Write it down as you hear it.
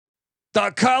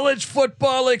The college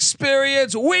football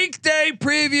experience weekday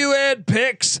preview and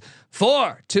picks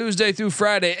for Tuesday through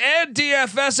Friday and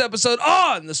DFS episode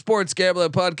on the Sports Gambling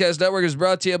Podcast Network is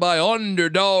brought to you by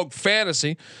Underdog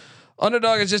Fantasy.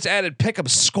 Underdog has just added pick-up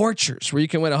scorchers where you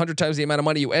can win 100 times the amount of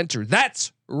money you enter.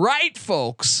 That's right,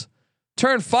 folks.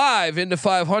 Turn 5 into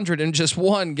 500 in just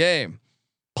one game.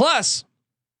 Plus,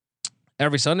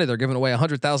 every Sunday they're giving away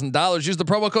 $100,000. Use the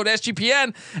promo code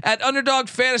SGPN at Underdog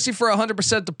Fantasy for a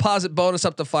 100% deposit bonus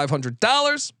up to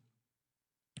 $500.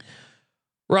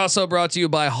 We're also brought to you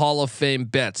by Hall of Fame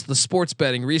Bets, the sports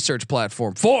betting research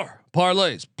platform for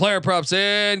parlays, player props,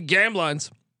 and game lines.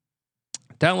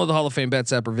 Download the Hall of Fame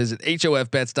Bets app or visit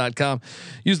HOFBets.com.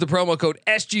 Use the promo code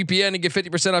SGPN and get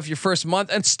 50% off your first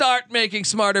month and start making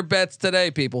smarter bets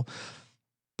today, people.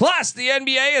 Plus, the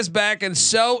NBA is back, and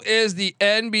so is the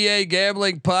NBA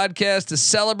Gambling Podcast. To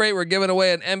celebrate, we're giving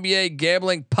away an NBA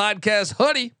Gambling Podcast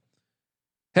hoodie.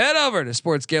 Head over to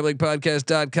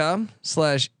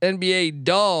sportsgamblingpodcast.com/NBA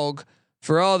dog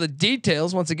for all the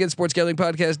details. Once again,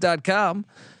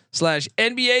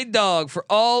 sportsgamblingpodcast.com/NBA dog for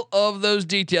all of those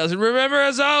details. And remember,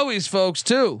 as always, folks,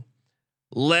 too,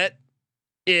 let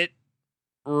it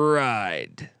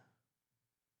ride.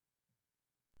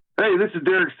 Hey, this is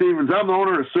Derek Stevens. I'm the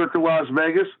owner of Circa Las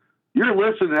Vegas. You're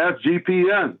listening to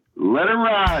SGPN. Let it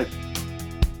ride.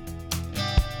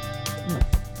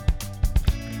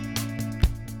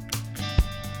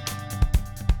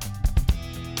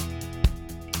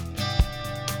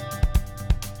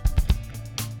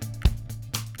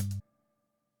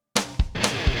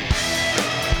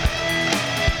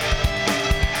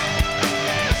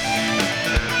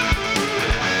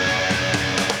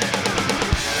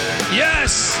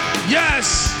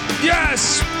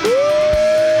 Yes.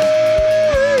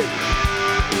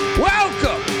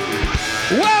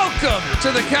 Welcome to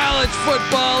the college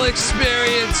football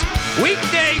experience.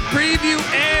 Weekday preview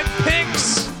and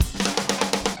picks.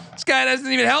 This guy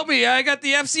doesn't even help me. I got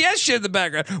the FCS shit in the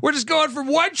background. We're just going from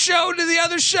one show to the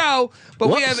other show, but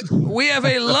we have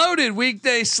a loaded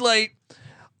weekday slate.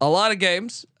 A lot of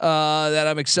games that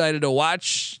I'm excited to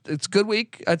watch. It's a good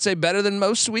week. I'd say better than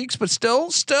most weeks, but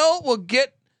still we'll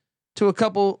get to a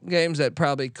couple games that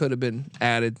probably could have been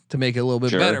added to make it a little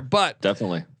bit better. But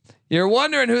definitely, you're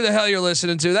wondering who the hell you're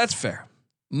listening to. That's fair.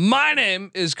 My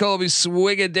name is Colby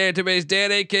Swigga Database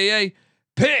Dan, aka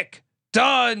Pick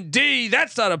Dundee.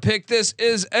 That's not a pick. This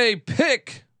is a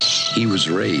pick. He was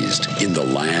raised in the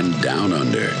land down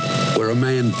under, where a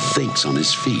man thinks on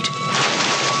his feet,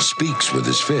 speaks with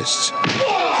his fists,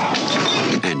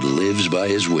 and lives by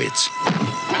his wits.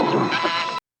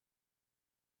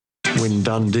 When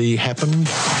Dundee happened,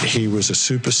 he was a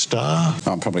superstar.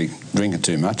 I'm probably drinking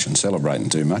too much and celebrating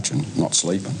too much and not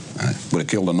sleeping. Would have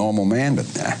killed a normal man, but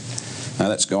no,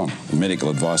 that's gone. The medical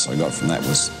advice I got from that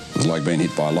was like being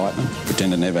hit by lightning.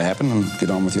 Pretend it never happened and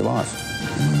get on with your life.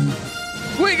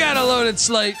 We got a loaded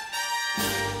slate.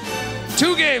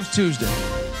 2 games Tuesday,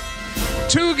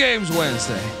 2 games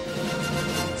Wednesday,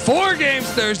 4 games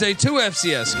Thursday, 2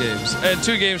 FCS games, and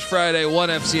 2 games Friday, 1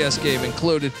 FCS game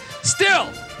included. Still,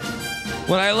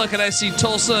 when I look and I see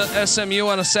Tulsa SMU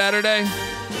on a Saturday,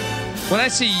 when I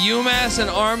see UMass and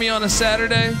Army on a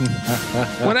Saturday,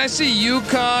 when I see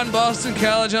UConn, Boston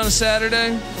College on a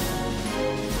Saturday,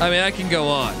 I mean, I can go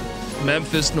on.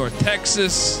 Memphis, North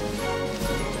Texas,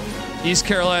 East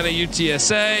Carolina,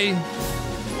 UTSA,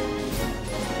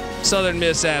 Southern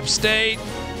Miss, App State.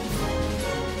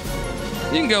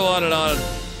 You can go on and on.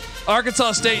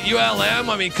 Arkansas State, ULM.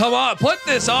 I mean, come on, put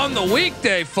this on the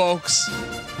weekday, folks.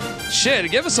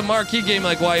 Shit, give us a marquee game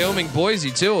like Wyoming,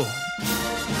 Boise too.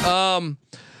 All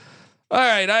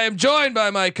right, I am joined by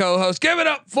my co-host. Give it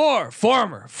up for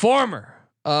former. First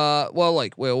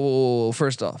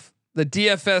off, the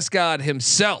DFS god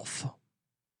himself.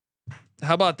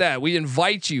 How about that? We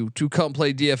invite you to come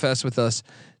play DFS with us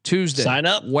Tuesday, sign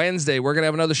up. Wednesday. We're going to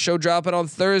have another show dropping on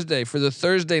Thursday for the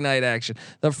Thursday night action,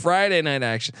 the Friday night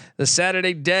action, the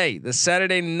Saturday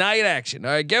night action.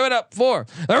 All right, give it up for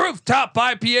the rooftop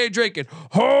IPA drinking,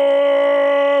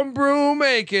 homebrew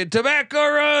making,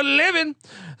 tobacco living,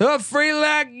 the free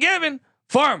like giving.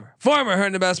 Former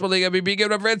Herndon Basketball League MVP. Give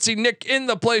it up for NC Nick in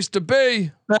the place to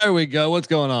be. There we go. What's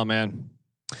going on, man?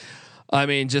 I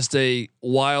mean, just a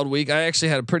wild week. I actually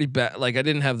had a pretty bad, I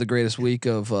didn't have the greatest week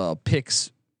of picks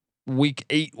week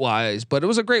 8 wise, but it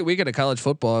was a great weekend of college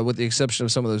football with the exception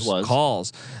of some of those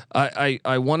calls.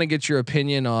 I want to get your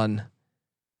opinion on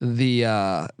the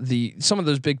some of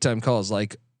those big time calls,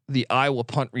 like the Iowa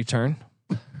punt return.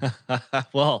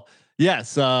 Well, yes.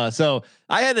 So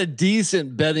I had a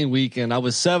decent betting weekend. I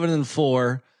was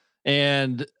 7-4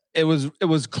 and it was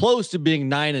close to being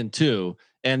 9-2.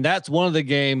 And that's one of the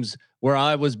games where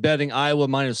I was betting Iowa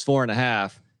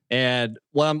 -4.5. And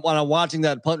when I'm watching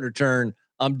that punt return,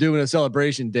 I'm doing a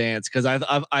celebration dance because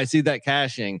I see that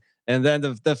cashing. And then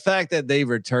the fact that they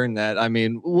returned that, I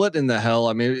mean, what in the hell?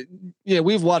 I mean, yeah,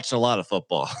 we've watched a lot of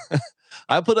football.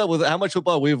 I put up with how much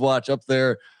football we've watched up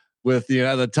there with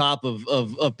the top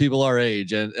of people our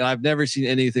age, and I've never seen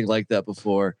anything like that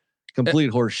before.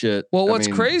 Complete horseshit. Well, what's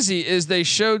crazy is they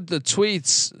showed the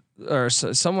tweets or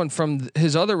someone from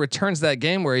his other returns that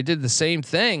game where he did the same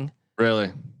thing.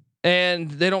 Really? And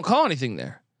they don't call anything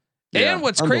there. Yeah, and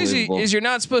what's crazy is you're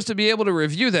not supposed to be able to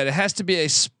review that. It has to be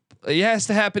it has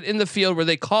to happen in the field where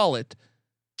they call it.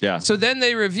 Yeah. So then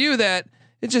they review that.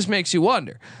 It just makes you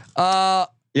wonder.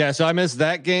 Yeah. So I missed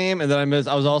that game, and then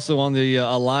I was also on the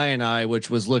Illini, which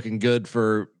was looking good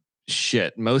for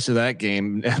shit most of that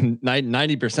game,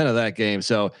 90% of that game.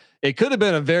 So it could have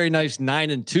been a very nice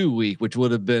 9-2 week, which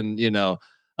would have been a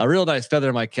real nice feather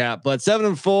in my cap. But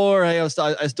 7-4, hey,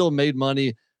 I still made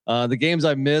money. The games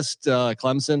I missed,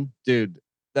 Clemson, dude,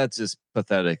 that's just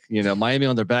pathetic. Miami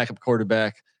on their backup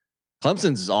quarterback.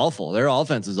 Clemson's is awful. Their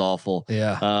offense is awful.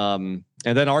 Yeah.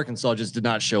 And then Arkansas just did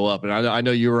not show up. And I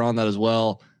know you were on that as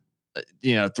well.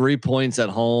 3 points at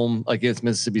home against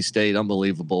Mississippi State,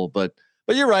 unbelievable. But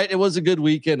you're right. It was a good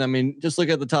weekend. I mean, just look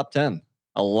at the top 10.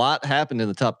 A lot happened in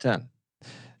the top 10.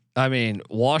 I mean,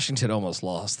 Washington almost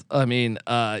lost. I mean,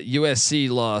 USC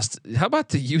lost. How about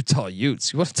the Utah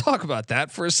Utes? You want to talk about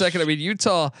that for a second? I mean,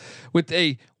 Utah with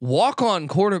a walk-on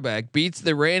quarterback beats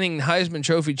the reigning Heisman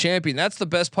Trophy champion. That's the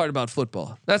best part about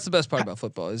football. That's the best part about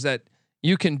football is that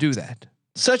you can do that.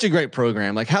 Such a great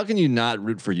program. Like, how can you not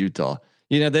root for Utah?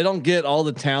 They don't get all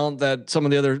the talent that some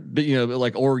of the other,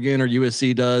 like Oregon or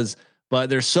USC does, but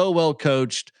they're so well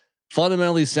coached,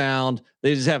 fundamentally sound.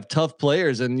 They just have tough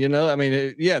players, and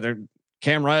they're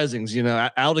Cam Rising's,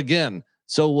 out again.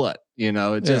 So what? They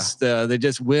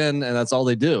just win, and that's all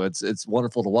they do. It's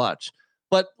wonderful to watch.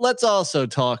 But let's also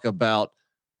talk about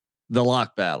the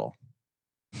lock battle.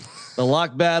 The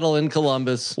lock battle in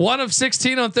Columbus. 1 of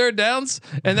 16 on third downs,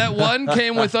 and that one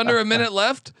came with under a minute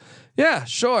left. Yeah,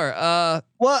 sure.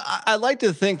 Well, I like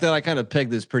to think that I kind of pegged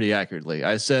this pretty accurately.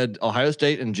 I said Ohio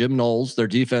State and Jim Knowles, their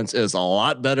defense is a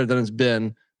lot better than it's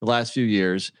been the last few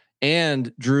years.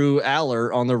 And Drew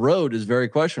Aller on the road is very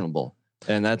questionable.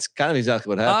 And that's kind of exactly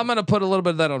what happened. I'm going to put a little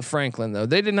bit of that on Franklin, though.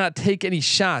 They did not take any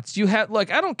shots. I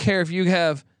don't care if you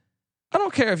have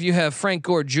Frank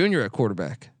Gore Jr. at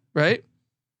quarterback, right?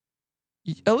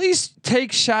 At least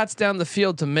take shots down the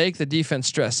field to make the defense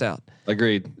stress out.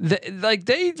 Agreed.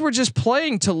 They were just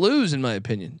playing to lose, in my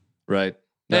opinion. Right.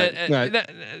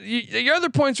 Your other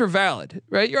points were valid,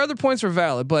 right? Your other points were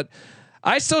valid, but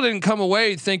I still didn't come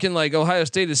away thinking like Ohio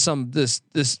State is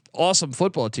this awesome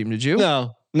football team. Did you?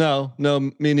 No,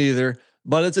 me neither.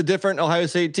 But it's a different Ohio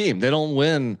State team. They don't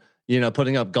win,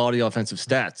 putting up gaudy offensive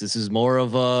stats. This is more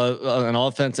of an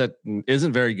offense that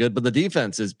isn't very good, but the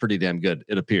defense is pretty damn good.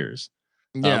 It appears.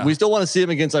 Yeah. We still want to see them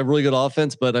against a really good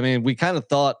offense, but I mean, we kind of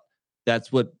thought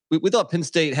that's what we thought Penn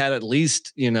State had at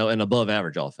least, an above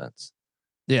average offense.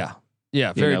 Yeah.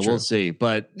 Yeah. Very true. We'll see.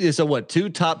 But so what? 2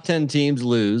 top 10 teams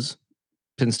lose,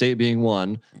 Penn State being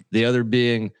one, the other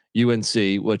being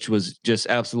UNC, which was just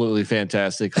absolutely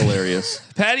fantastic, hilarious.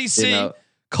 Patty C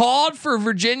called for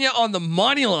Virginia on the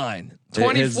money line,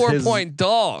 24-point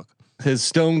dog. His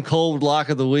stone cold lock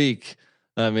of the week.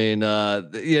 I mean,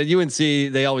 UNC,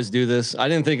 they always do this. I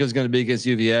didn't think it was going to be against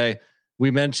UVA. We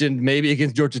mentioned maybe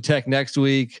against Georgia Tech next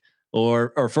week,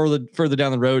 or further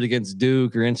down the road against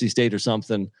Duke or NC State or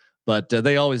something. But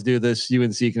they always do this.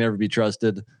 UNC can never be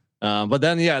trusted. But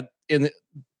then, in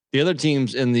the other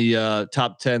teams in the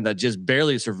top 10 that just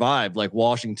barely survived, like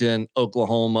Washington,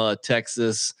 Oklahoma,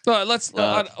 Texas.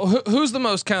 Who's the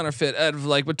most counterfeit out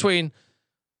of between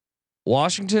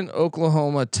Washington,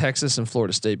 Oklahoma, Texas, and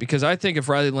Florida State? Because I think if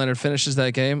Riley Leonard finishes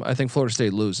that game, I think Florida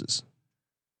State loses.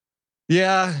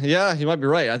 Yeah, you might be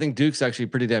right. I think Duke's actually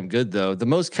pretty damn good, though. The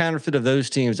most counterfeit of those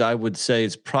teams, I would say,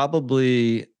 is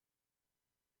probably,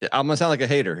 I'm gonna sound like a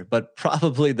hater, but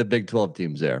probably the Big 12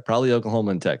 teams there. Probably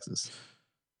Oklahoma and Texas.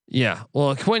 Yeah.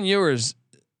 Well, Quinn Ewers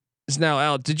is now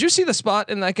out. Did you see the spot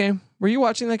in that game? Were you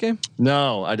watching that game?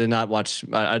 No, I did not watch.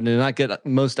 I did not get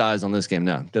most eyes on this game.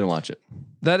 No, didn't watch it.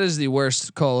 That is the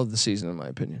worst call of the season, in my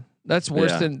opinion. That's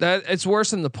worse than that. It's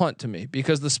worse than the punt to me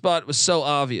because the spot was so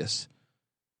obvious.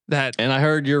 And I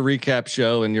heard your recap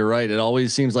show, and you're right. It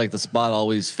always seems like the spot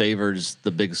always favors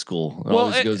the big school. It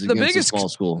always goes against the small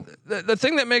school. The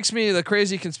thing that makes me the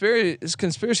crazy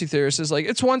conspiracy theorist is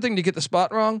it's one thing to get the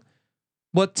spot wrong,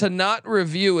 but to not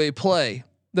review a play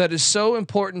that is so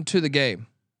important to the game.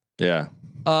 Yeah.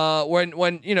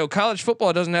 When college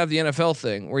football doesn't have the NFL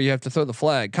thing where you have to throw the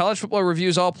flag. College football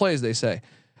reviews all plays. They say.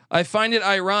 I find it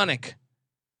ironic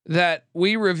that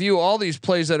we review all these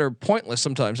plays that are pointless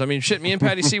sometimes. I mean, shit. Me and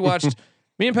Patty C watched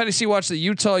the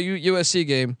Utah USC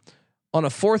game on a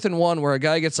 4th and 1 where a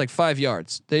guy gets like 5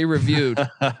 yards. They reviewed.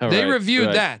 They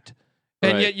reviewed that,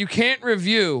 and yet you can't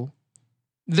review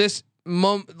this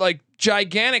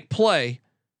gigantic play.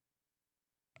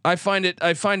 I find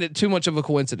it too much of a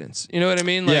coincidence. You know what I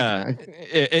mean? Like, yeah,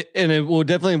 and it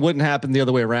wouldn't happen the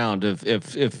other way around.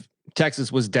 If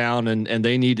Texas was down and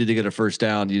they needed to get a first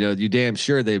down, you damn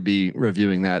sure they'd be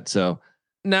reviewing that. So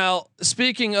now,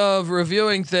 speaking of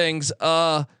reviewing things,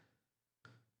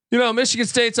 Michigan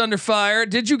State's under fire.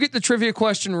 Did you get the trivia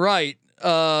question right?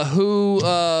 Who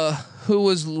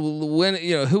was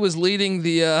leading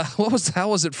the how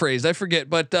was it phrased? I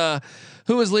forget, but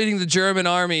who was leading the German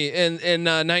army in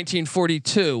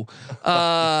 1942?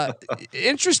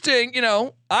 Interesting.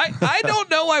 I don't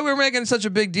know why we're making such a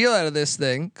big deal out of this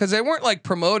thing, because they weren't like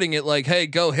promoting it like, hey,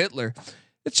 go Hitler.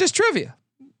 It's just trivia.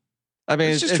 I mean,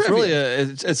 it's really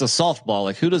it's a softball.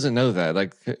 Like, who doesn't know that?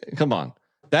 Like, come on.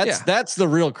 That's the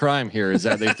real crime here, is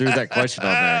that they threw that question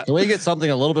on there. Can we get something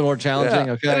a little bit more challenging?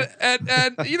 Yeah. Okay.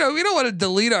 And we don't want to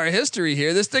delete our history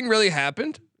here. This thing really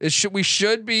happened. We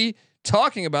should be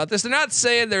talking about this. They're not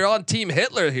saying they're on Team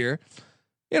Hitler here.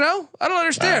 I don't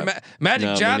understand.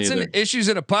 Magic Johnson issues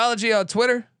an apology on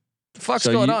Twitter. The fuck's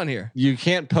going on here? You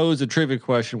can't pose a trivia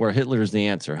question where Hitler is the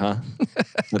answer, huh?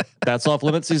 That's off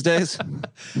limits these days.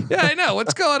 Yeah, I know.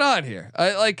 What's going on here?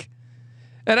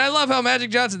 And I love how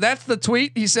Magic Johnson, that's the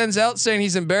tweet he sends out saying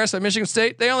he's embarrassed by Michigan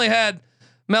State. They only had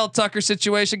Mel Tucker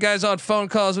situation, guys on phone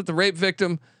calls with the rape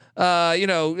victim.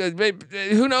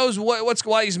 Who knows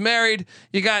why he's married.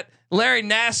 You got Larry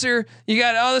Nasser. You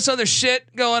got all this other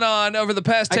shit going on over the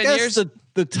past 10 years.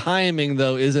 The timing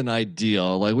though isn't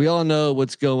ideal. Like, we all know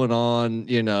what's going on,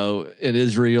 in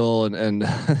Israel and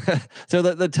so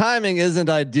the timing isn't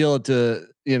ideal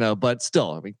but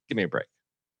still, I mean, give me a break.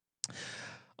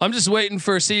 I'm just waiting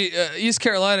for East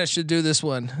Carolina should do this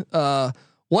one.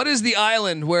 What is the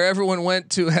island where everyone went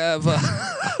to have?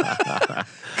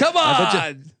 Come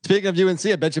on. Speaking of UNC,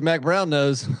 I bet you Mac Brown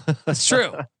knows. That's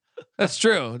true. That's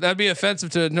true. That'd be offensive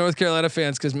to North Carolina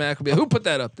fans because Mac would be. Who put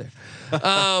that up there?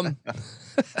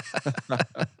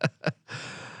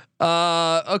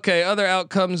 Okay. Other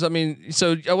outcomes. I mean,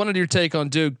 so I wanted your take on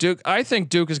Duke. I think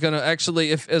Duke is going to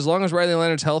actually, as long as Riley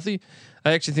Leonard's healthy,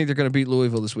 I actually think they're going to beat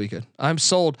Louisville this weekend. I'm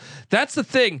sold. That's the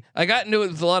thing. I got into it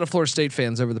with a lot of Florida State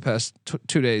fans over the past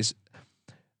 2 days.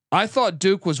 I thought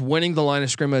Duke was winning the line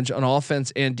of scrimmage on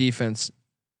offense and defense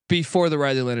before the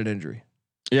Riley Leonard injury.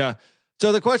 Yeah.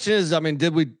 So the question is, I mean,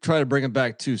 did we try to bring him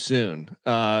back too soon?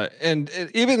 And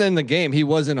even in the game, he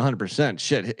wasn't 100%.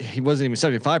 Shit, he wasn't even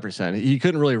 75%. He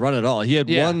couldn't really run at all. He had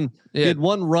one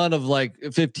run of like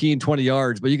 15, 20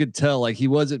 yards, but you could tell like he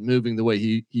wasn't moving the way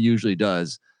he usually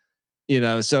does.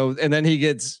 So, and then he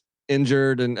gets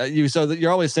injured, and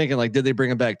you're always thinking like, did they bring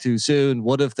him back too soon?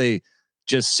 What if they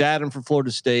just sat him for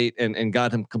Florida State and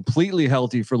got him completely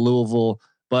healthy for Louisville?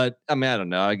 But I mean, I don't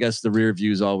know. I guess the rear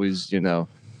view is always,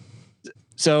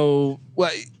 So,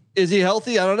 is he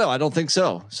healthy? I don't know. I don't think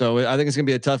so. So I think it's going to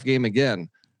be a tough game again.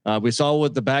 We saw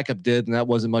what the backup did, and that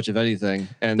wasn't much of anything.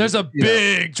 And there's a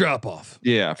big drop off.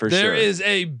 Yeah, for sure. There is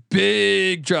a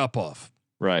big drop off.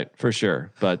 Right, for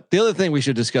sure. But the other thing we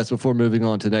should discuss before moving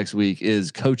on to next week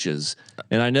is coaches.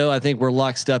 And I think we're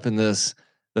lockstep in this.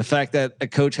 The fact that a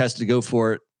coach has to go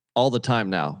for it all the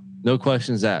time now, no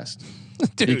questions asked.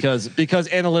 Dude. Because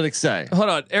analytics say. Hold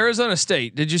on, Arizona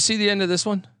State. Did you see the end of this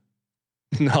one?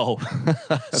 No.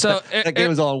 So that game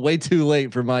was on way too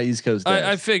late for my East Coast.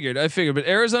 I figured, but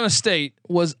Arizona State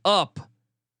was up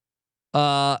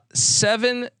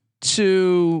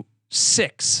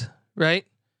 7-6, right?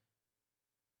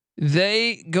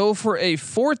 They go for a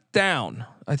 4th down.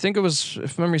 I think it was,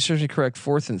 if memory serves me correct,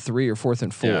 4th and 3 or 4th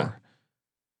and 4.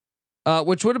 Yeah.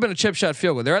 Which would have been a chip shot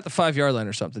field goal. They're at the 5-yard line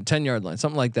or something, 10-yard line,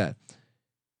 something like that.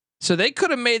 So they could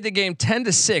have made the game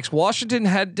 10-6. Washington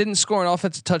didn't score an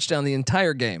offensive touchdown the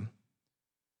entire game.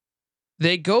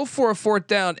 They go for a 4th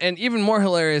down, and even more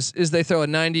hilarious is they throw a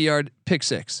 90-yard pick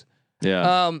six.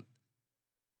 Yeah.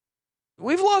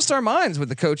 We've lost our minds with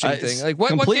the coaching thing. Like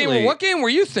what game were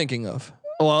you thinking of?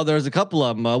 Well, there's a couple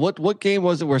of them. What game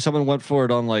was it where someone went for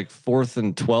it on like 4th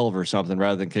and 12 or something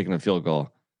rather than kicking a field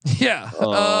goal? Yeah.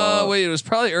 Wait, it was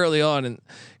probably early on, and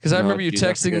because I remember you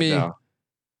texting me. Now.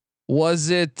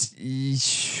 Was it? It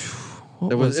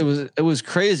was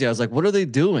crazy. I was like, "What are they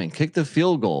doing? Kick the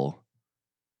field goal."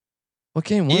 What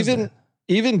game was it?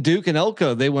 even Duke and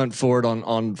Elko, they went for it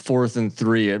on 4th and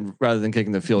 3 rather than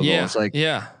kicking the field goal. It's like,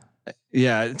 yeah.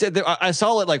 I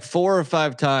saw it like 4 or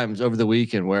 5 times over the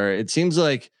weekend where it seems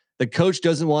like the coach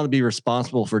doesn't want to be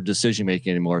responsible for decision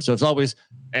making anymore. So it's always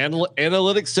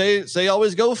analytics say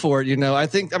always go for it. You know, I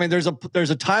mean, there's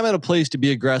a time and a place to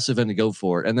be aggressive and to go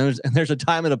for it. And there's a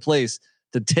time and a place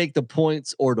to take the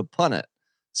points or to punt it.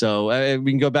 So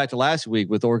we can go back to last week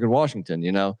with Oregon, Washington,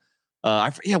 you know.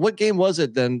 What game was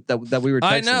it then that we were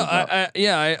texting about?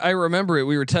 I remember it.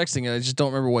 We were texting it. I just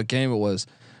don't remember what game it was.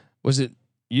 Was it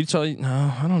Utah?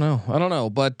 No, I don't know.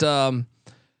 But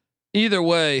either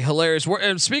way, hilarious.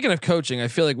 And speaking of coaching, I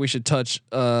feel like we should touch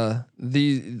on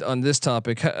this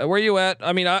topic. Where are you at?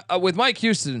 I mean, with Mike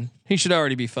Houston, he should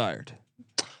already be fired.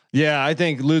 Yeah, I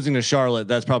think losing to Charlotte,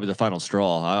 that's probably the final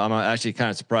straw. I'm actually kind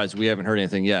of surprised we haven't heard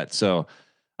anything yet. So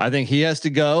I think he has to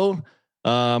go.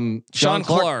 Sean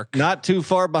Clark, not too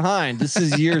far behind. This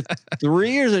is year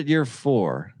 3 or is it year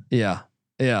 4? Yeah.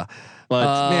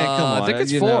 But man, come on. I think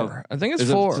it's 4. I think it's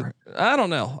 4. I don't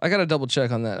know. I got to double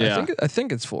check on that. Yeah. I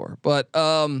think it's 4. But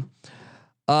I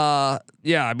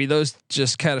mean, those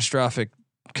just catastrophic.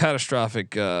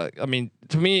 I mean,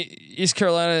 to me, East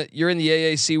Carolina, you're in the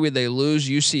AAC where they lose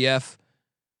UCF,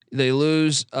 they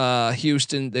lose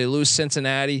Houston, they lose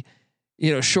Cincinnati.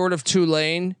 You know, short of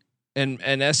Tulane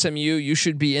and SMU, you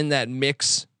should be in that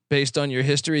mix based on your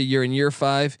history. You're in year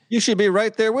 5. You should be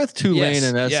right there with Tulane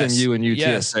and SMU and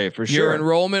UTSA for sure. Your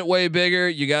enrollment way bigger.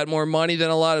 You got more money than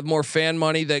more fan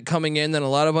money that coming in than a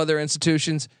lot of other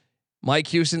institutions. Mike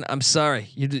Houston, I'm sorry,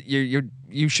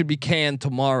 you should be canned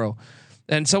tomorrow.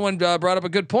 And someone brought up a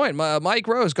good point. Mike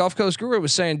Rose, Gulf Coast Guru,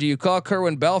 was saying, "Do you call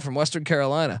Kerwin Bell from Western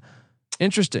Carolina?"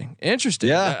 Interesting.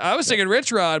 Yeah, I was thinking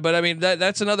Rich Rod, but I mean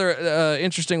that's another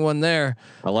interesting one there.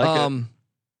 I like it.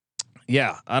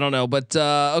 Yeah, I don't know, but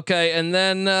okay. And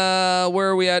then where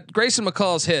are we at? Grayson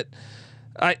McCall's hit.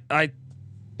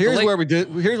 Here's where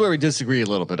we disagree a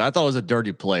little bit. I thought it was a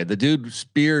dirty play. The dude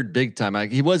speared big time.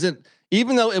 He wasn't.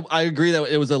 Even though I agree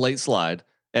that it was a late slide,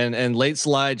 and late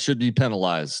slide should be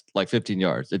penalized like 15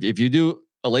 yards. If you do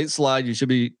a late slide, you should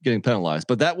be getting penalized.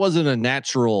 But that wasn't a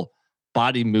natural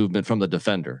body movement from the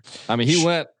defender. I mean, he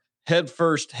went head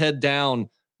first, head down.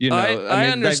 You know, I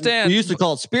understand. We used to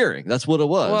call it spearing. That's what it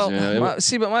was. Well, you know?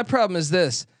 but my problem is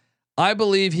this. I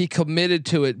believe he committed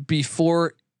to it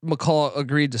before McCall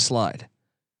agreed to slide.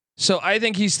 So I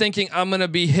think he's thinking, I'm going to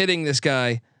be hitting this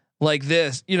guy like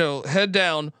this, you know, head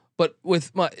down, but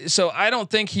so I don't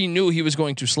think he knew he was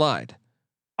going to slide.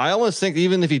 I almost think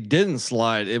even if he didn't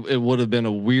slide, it would have been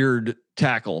a weird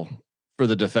tackle for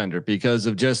the defender because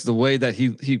of just the way that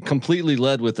he completely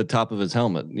led with the top of his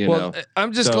helmet. You know,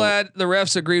 I'm just glad the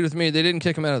refs agreed with me. They didn't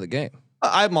kick him out of the game.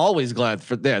 I'm always glad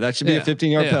for that. That should be a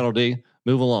 15-yard penalty.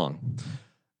 Move along.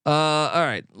 All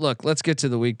right, look, let's get to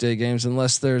the weekday games.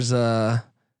 Unless there's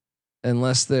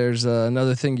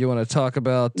another thing you want to talk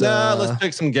about. Let's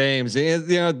pick some games. You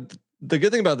know, the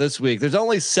good thing about this week, there's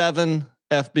only 7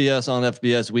 FBS on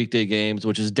FBS weekday games,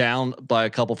 which is down by a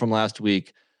couple from last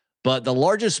week. But the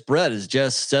largest spread is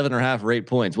just 7.5 or 8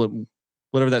 points.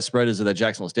 Whatever that spread is of that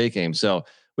Jacksonville State game. So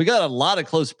we got a lot of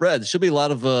close spreads. Should be a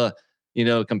lot of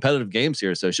competitive games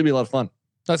here. So it should be a lot of fun.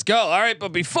 Let's go. All right, but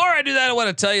before I do that, I want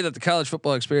to tell you that the college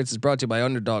football experience is brought to you by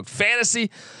Underdog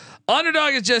Fantasy.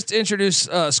 Underdog has just introduced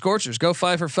Scorchers. Go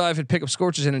 5 for 5 and pick up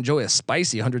Scorchers and enjoy a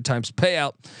spicy 100 times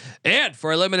payout. And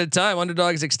for a limited time,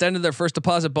 Underdog has extended their first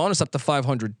deposit bonus up to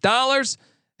 $500.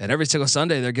 And every single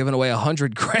Sunday, they're giving away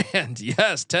 $100,000.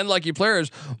 Yes, 10 lucky players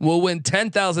will win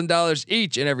 $10,000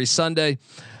 each and every Sunday.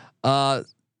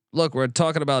 Look, we're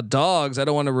talking about dogs. I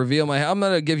don't want to reveal I'm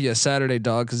going to give you a Saturday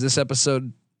dog because this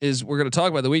episode we're going to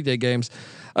talk about the weekday games.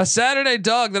 A Saturday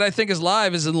dog that I think is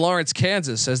live is in Lawrence,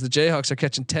 Kansas, as the Jayhawks are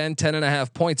catching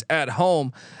 10.5 points at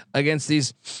home against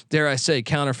these, dare I say,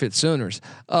 counterfeit Sooners.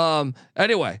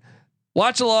 Anyway,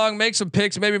 watch along, make some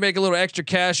picks, maybe make a little extra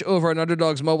cash over on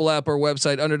Underdog's mobile app or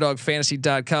website,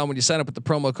 underdogfantasy.com. When you sign up with the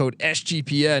promo code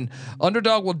SGPN,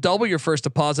 Underdog will double your first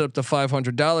deposit up to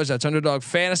 $500. That's Underdog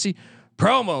Fantasy,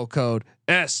 promo code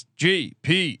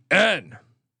SGPN.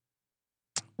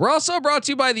 We're also brought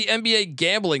to you by the NBA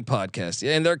Gambling Podcast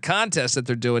and their contest that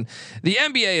they're doing. The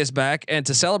NBA is back, and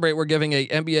to celebrate, we're giving a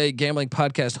NBA Gambling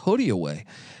Podcast hoodie away.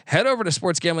 Head over to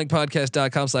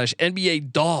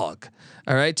sportsgamblingpodcast.com/NBA dog.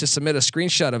 All right, to submit a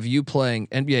screenshot of you playing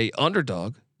NBA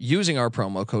Underdog using our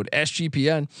promo code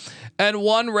SGPN, and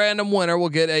one random winner will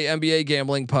get a NBA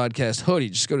Gambling Podcast hoodie.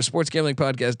 Just go to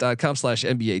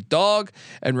sportsgamblingpodcast.com/NBA dog,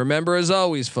 and remember, as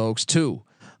always, folks, to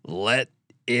let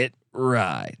it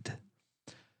ride.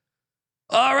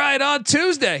 All right, on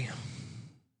Tuesday,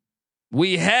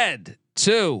 we head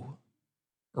to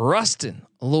Ruston,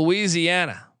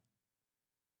 Louisiana,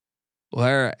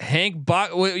 where Hank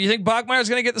Bach. You think Bachmeier's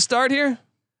going to get the start here?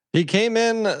 He came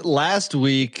in last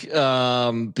week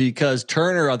because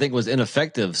Turner, I think, was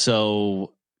ineffective.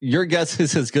 So your guess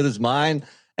is as good as mine,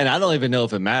 and I don't even know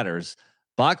if it matters.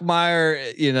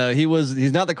 Bachmeier,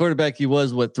 he's not the quarterback he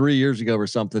was 3 years ago or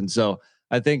something. So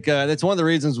I think that's one of the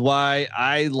reasons why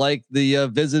I like the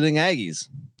visiting Aggies.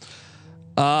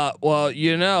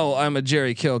 Well, I'm a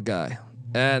Jerry Kill guy,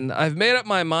 and I've made up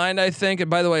my mind. I think, and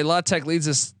by the way, La Tech leads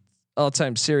this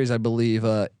all-time series, I believe,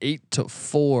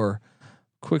 8-4.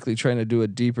 Quickly trying to do a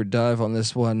deeper dive on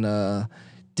this one.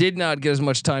 Did not get as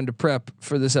much time to prep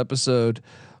for this episode,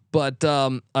 but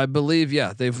I believe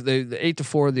they've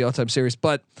 8-4 the all-time series.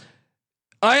 But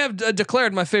I have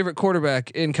declared my favorite quarterback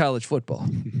in college football.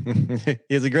 He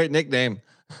has a great nickname.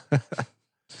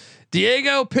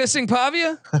 Diego Pissing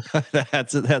Pavia.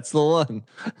 That's the one.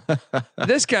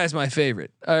 This guy's my favorite.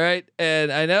 All right,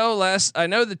 and I know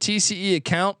the TCE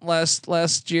account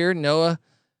last year, Noah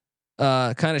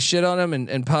kind of shit on him,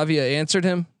 and Pavia answered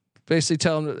him, basically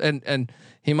telling him, and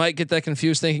he might get that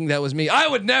confused thinking that was me. I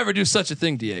would never do such a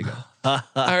thing, Diego. All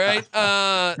right.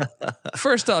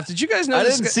 First off, did you guys know? I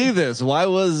didn't see this. Why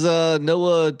was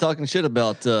Noah talking shit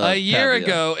about a year Pavia?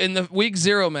 ago in the week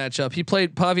 0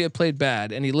 matchup? Pavia played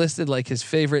bad, and he listed like his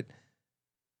favorite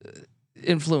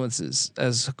influences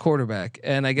as a quarterback,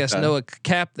 and I guess Noah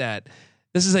capped that.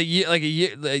 This is a year,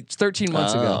 like 13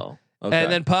 months ago. Okay.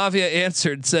 And then Pavia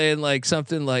answered saying like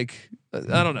something like,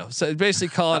 I don't know. So basically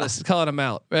calling him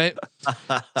out. Right.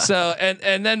 So,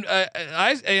 and then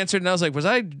I answered and I was like, was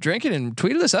I drinking and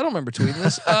tweeted this? I don't remember tweeting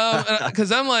this.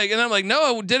 Cause I'm like, no,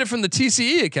 I did it from the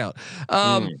TCE account.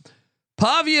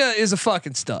 Pavia is a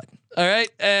fucking stud. All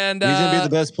right. And he's going to be the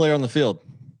best player on the field.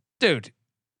 Dude,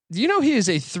 do you know he is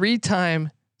a 3-time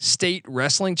state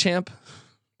wrestling champ?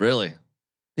 Really?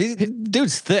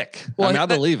 Dude's thick. Well, I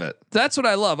believe it. That's what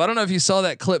I love. I don't know if you saw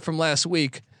that clip from last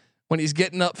week when he's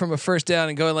getting up from a first down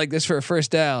and going like this for a first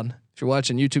down. If you're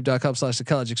watching youtube.com/the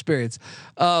college experience,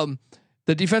 the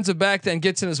defensive back then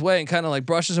gets in his way and kind of like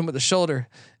brushes him with the shoulder,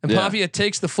 and Pavia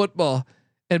takes the football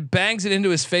and bangs it into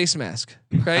his face mask,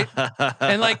 right?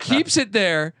 And like keeps it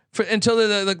there until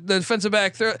the defensive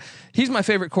back throw. He's my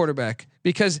favorite quarterback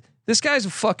because this guy's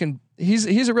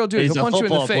he's a real dude. He's He'll punch you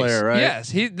in the face. Player, right? Yes,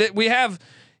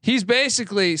 he's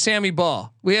basically Sammy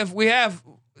Ball. We have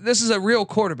this is a real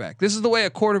quarterback. This is the way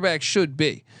a quarterback should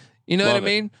be. You know what I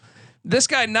mean? This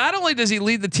guy, not only does he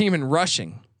lead the team in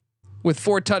rushing with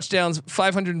 4 touchdowns,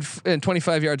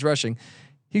 525 yards rushing,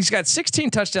 he's got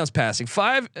 16 touchdowns passing,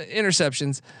 5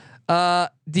 interceptions.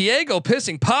 Diego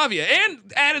pissing Pavia, and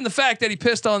adding the fact that he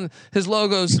pissed on his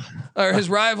logos or his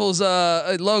rivals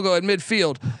logo at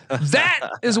midfield.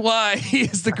 That is why he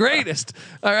is the greatest.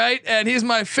 All right. And he's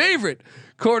my favorite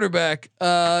quarterback.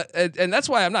 And that's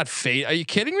why I'm not fade. Are you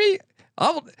kidding me?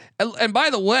 And by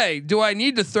the way, do I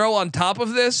need to throw on top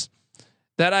of this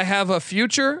that I have a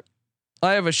future?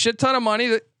 I have a shit ton of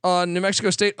money on New Mexico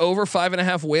State over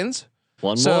 5.5 wins.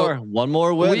 One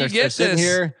more win. We get this.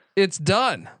 Here. It's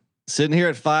done. Sitting here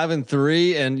at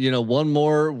 5-3, and one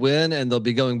more win, and they'll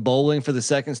be going bowling for the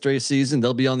second straight season.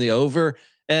 They'll be on the over.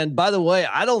 And by the way,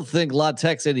 I don't think La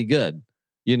Tech's any good.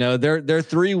 They're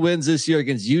 3 wins this year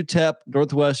against UTEP,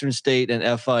 Northwestern State, and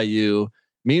FIU.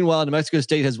 Meanwhile, New Mexico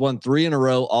State has won 3 in a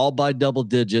row, all by double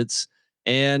digits.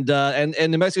 And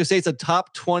New Mexico State's a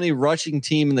top 20 rushing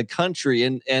team in the country,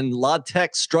 and La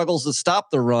Tech struggles to stop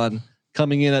the run,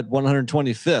 coming in at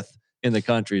 125th in the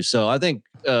country. So I think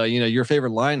your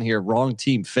favorite line here, wrong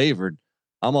team favored.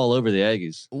 I'm all over the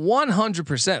Aggies.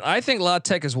 100%. I think La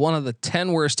Tech is one of the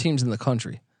 10 worst teams in the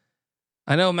country.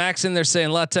 I know Max in there saying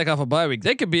La Tech off a bye week.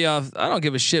 They could be off. I don't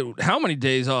give a shit how many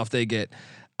days off they get.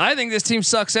 I think this team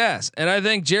sucks ass. And I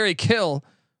think Jerry Kill,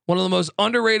 one of the most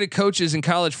underrated coaches in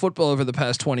college football over the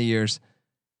past 20 years,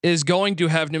 is going to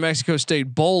have New Mexico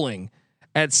State bowling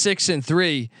at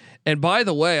 6-3. And by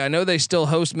the way, I know they still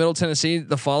host Middle Tennessee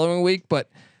the following week, but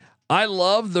I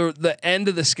love the end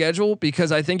of the schedule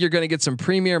because I think you're going to get some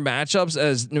premier matchups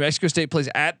as New Mexico State plays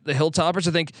at the Hilltoppers.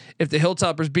 I think if the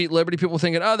Hilltoppers beat Liberty, people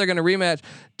thinking, oh, they're going to rematch.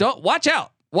 Don't watch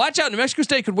out. New Mexico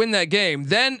State could win that game.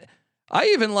 Then I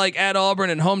even like at Auburn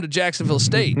and home to Jacksonville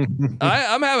State.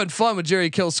 I'm having fun with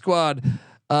Jerry Kill's squad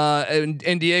and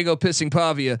Diego pissing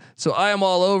Pavia. So I am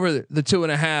all over the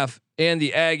 2.5 and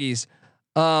the Aggies.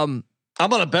 I'm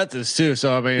gonna bet this too.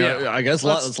 So I mean, I guess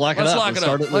let's lock it up.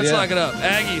 Let's lock it up.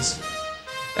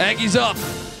 Aggies up.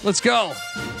 Let's go.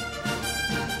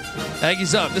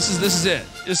 Aggies up. This is it.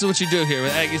 This is what you do here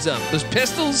with Aggies up. Those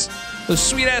pistols, those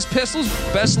sweet ass pistols,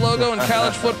 best logo in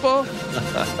college football.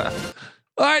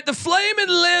 All right, the Flamin'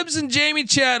 Libs and Jamie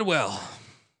Chadwell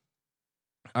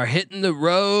are hitting the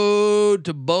road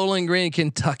to Bowling Green,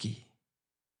 Kentucky,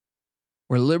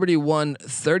 where Liberty won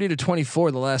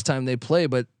 30-24 the last time they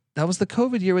played, but that was the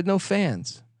COVID year with no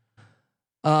fans.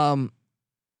 You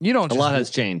don't. A lot has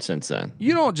changed since then.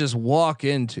 You don't just walk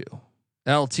into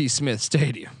LT Smith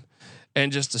Stadium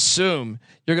and just assume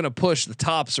you're going to push the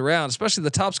Tops around, especially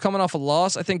the Tops coming off a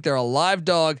loss. I think they're a live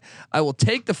dog. I will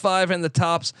take the 5 and the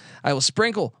Tops. I will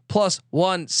sprinkle plus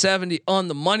 170 on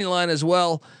the money line as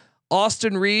well.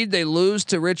 Austin Reed, they lose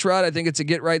to Rich Rod. I think it's a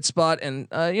get right spot, and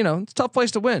it's a tough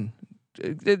place to win.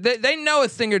 They know a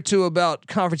thing or two about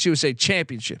Conference USA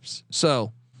championships.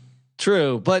 So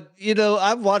true, but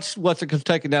I've watched Western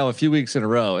Kentucky now a few weeks in a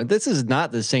row, and this is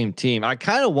not the same team. I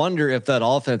kind of wonder if that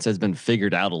offense has been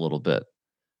figured out a little bit.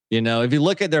 If you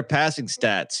look at their passing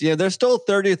stats, they're still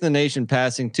 30th in the nation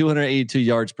passing, 282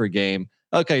 yards per game.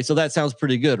 Okay, so that sounds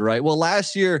pretty good, right? Well,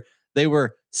 last year they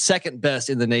were second best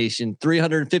in the nation,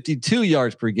 352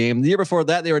 yards per game. The year before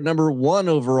that, they were number 1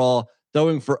 overall,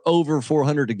 throwing for over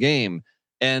 400 a game.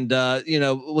 And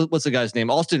what's the guy's name?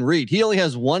 Austin Reed. He only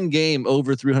has 1 game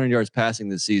over 300 yards passing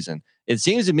this season. It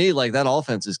seems to me like that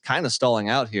offense is kind of stalling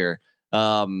out here.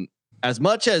 As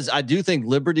much as I do think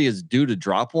Liberty is due to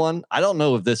drop one, I don't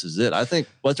know if this is it. I think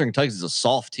Western Kentucky is a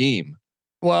soft team.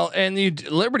 Well, and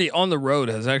Liberty on the road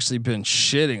has actually been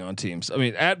shitting on teams. I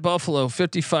mean, at Buffalo,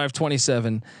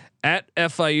 55-27. At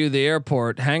FIU, the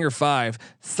airport, Hangar 5,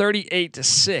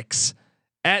 38-6.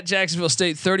 At Jacksonville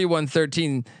State,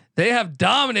 31-13. They have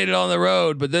dominated on the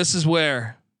road, but this is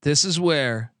where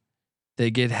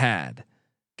they get had.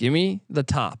 Give me the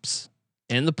Tops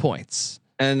and the points.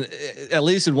 And at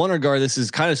least in one regard, this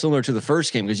is kind of similar to the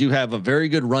first game because you have a very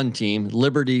good run team,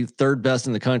 Liberty, 3rd best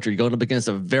in the country, going up against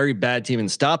a very bad team and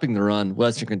stopping the run,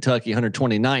 Western Kentucky,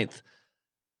 129th.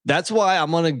 That's why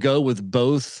I'm going to go with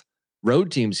both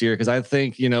road teams here because I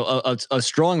think a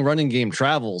strong running game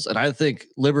travels, and I think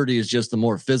Liberty is just the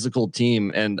more physical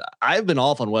team. And I've been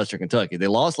off on Western Kentucky. They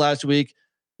lost last week.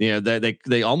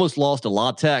 They almost lost to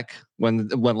La Tech when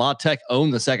La Tech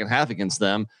owned the second half against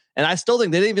them. And I still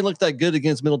think they didn't even look that good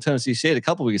against Middle Tennessee State a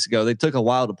couple weeks ago. They took a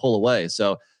while to pull away.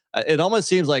 So it almost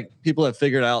seems like people have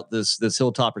figured out this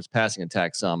Hilltoppers passing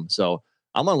attack some. So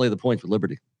I'm going to lay the points with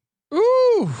Liberty.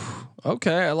 Ooh,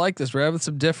 okay. I like this. We're having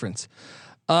some difference.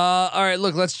 All right,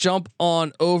 look, let's jump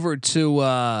on over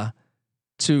to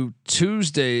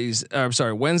Wednesday's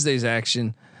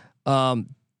action. One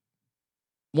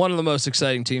of the most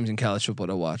exciting teams in college football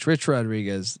to watch. Rich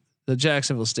Rodriguez, the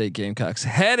Jacksonville State Gamecocks,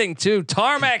 heading to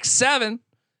Tarmac 7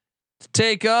 to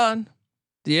take on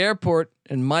the airport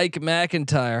and Mike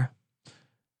McIntyre.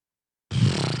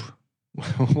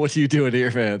 What are you doing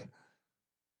here, man?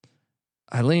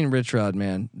 I lean Rich Rod,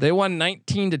 man. They won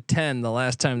 19-10 the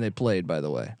last time they played, by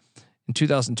the way, in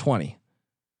 2020.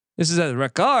 This is at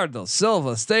Ricardo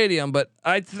Silva Stadium, but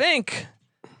here's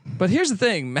the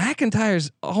thing: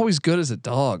 McIntyre's always good as a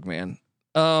dog, man.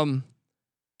 I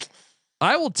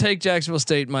will take Jacksonville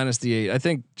State minus the 8. I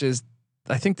think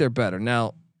they're better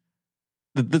now.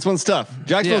 This one's tough.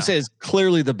 Jacksonville State is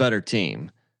clearly the better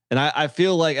team. And I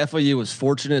feel like FIU was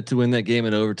fortunate to win that game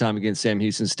in overtime against Sam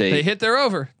Houston State. They hit their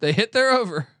over.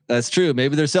 That's true.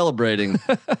 Maybe they're celebrating,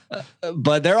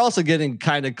 but they're also getting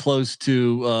kind of close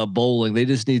to bowling. They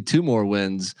just need 2 more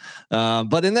wins.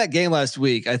 But in that game last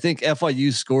week, I think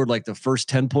FIU scored like the first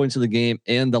 10 points of the game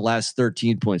and the last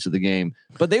 13 points of the game.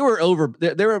 But they were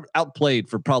they were outplayed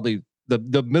for probably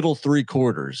the middle 3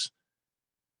 quarters.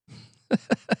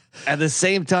 At the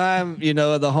same time,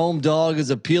 the home dog is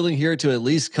appealing here to at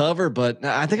least cover, but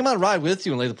I think I'm going to ride with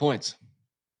you and lay the points.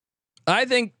 I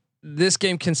think this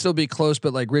game can still be close,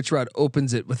 but like Rich Rod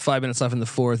opens it with 5 minutes left in the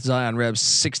 4th. Zion Rebs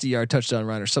 60-yard touchdown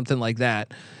run or something like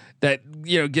that. That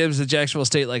gives the Jacksonville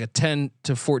State like a 10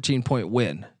 to 14 point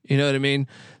win. You know what I mean?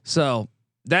 So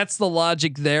that's the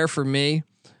logic there for me.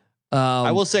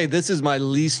 I will say this is my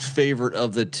least favorite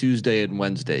of the Tuesday and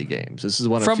Wednesday games. This is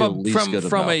one I feel least good about.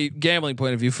 From a gambling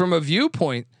point of view. From a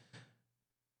viewpoint,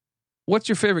 what's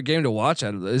your favorite game to watch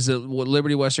out of this? Is it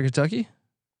Liberty Western Kentucky?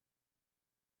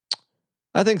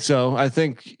 I think so. I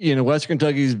think Western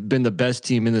Kentucky's been the best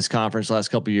team in this conference the last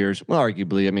couple of years. Well,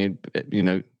 arguably, I mean,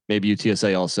 maybe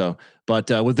UTSA also, but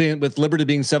with Liberty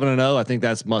being 7-0, I think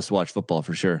that's must watch football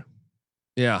for sure.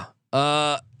 Yeah.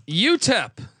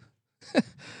 UTEP.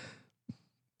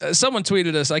 Someone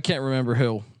tweeted us. I can't remember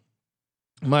who.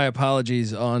 My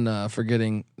apologies on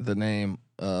forgetting the name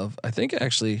of. I think I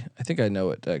know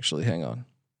it. Actually, hang on.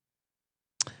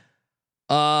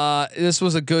 This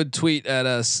was a good tweet at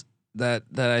us that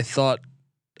I thought.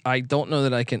 I don't know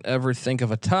that I can ever think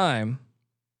of a time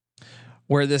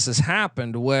where this has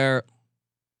happened, where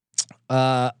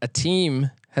a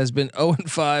team has been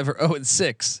 0-5 or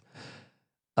 0-6,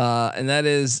 and that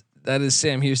is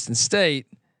Sam Houston State.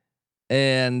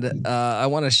 And I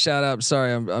want to shout out.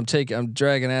 Sorry, I'm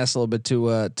dragging ass a little bit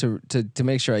to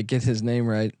make sure I get his name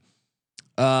right.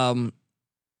 But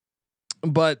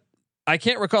I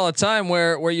can't recall a time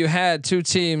where you had two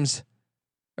teams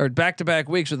or back-to-back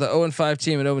weeks with the 0-5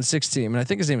 team and 0-6 team, and I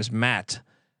think his name is Matt.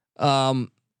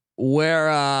 Where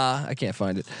I can't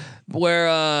find it.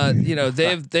 Where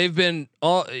they've been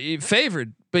all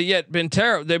favored, but yet been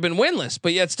terrible. They've been winless,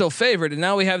 but yet still favored. And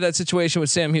now we have that situation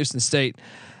with Sam Houston State.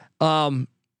 Sam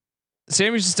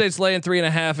Houston State's laying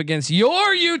 3.5 against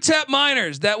your UTEP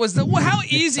Miners. That was how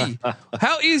easy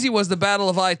was the Battle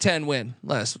of I-10 win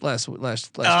last week?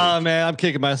 Oh man, I'm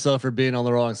kicking myself for being on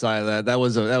the wrong side of that. That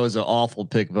was an awful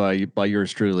pick by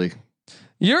yours truly.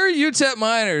 Your UTEP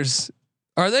Miners,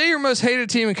 are they your most hated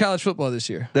team in college football this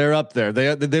year? They're up there.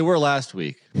 They were last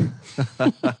week.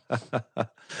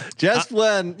 Just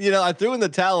when I threw in the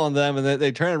towel on them and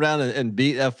they turned around and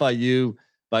beat FIU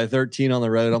by 13 on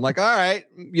the road. I'm like, all right,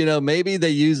 maybe they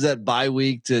use that bye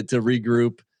week to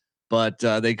regroup, but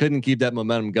they couldn't keep that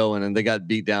momentum going and they got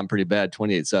beat down pretty bad,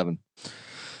 28-7.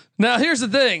 Now here's the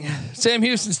thing: Sam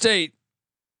Houston State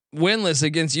winless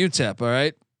against UTEP. All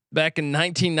right, back in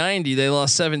 1990 they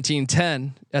lost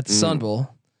 17-10 at the Sun Bowl,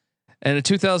 and in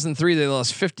 2003 they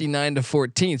lost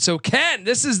 59-14. So Ken,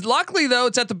 this is luckily though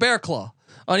it's at the Bear Claw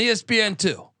on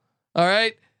ESPN2. All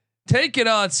right, take it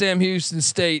on Sam Houston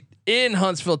State in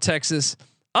Huntsville, Texas.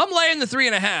 I'm laying the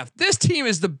 3.5. This team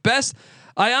is the best.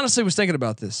 I honestly was thinking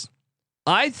about this.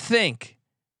 I think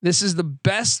this is the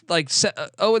best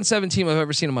 0-7 team I've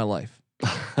ever seen in my life.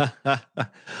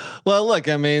 Well, look,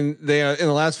 I mean, they are in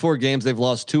the last 4 games, they've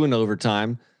lost 2 in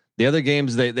overtime. The other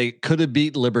games, they could have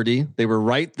beat Liberty. They were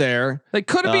right there. They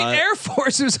could have beat Air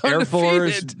Force, who's undefeated. Air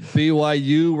Force,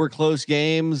 BYU were close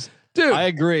games. Dude, I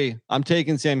agree. I'm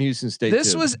taking Sam Houston State.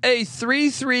 This was a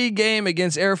 3-3 game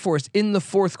against Air Force in the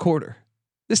fourth quarter.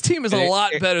 This team is a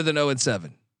lot better than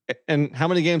 0-7. And how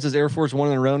many games has Air Force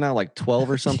won in a row now? Like 12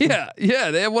 or something?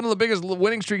 Yeah. They have one of the biggest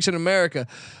winning streaks in America.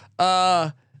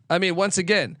 I mean, once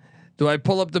again, do I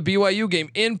pull up the BYU game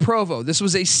in Provo? This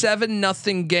was a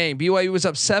 7-0 game. BYU was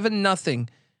up 7-0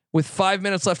 with 5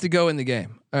 minutes left to go in the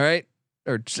game. All right.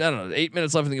 Or I don't know, 8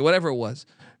 minutes left in the game, whatever it was,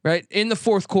 right? In the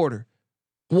fourth quarter,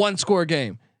 1-score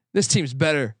game. This team's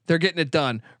better. They're getting it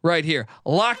done right here.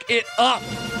 Lock it up.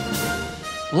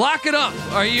 Lock it up.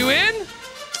 Are you in?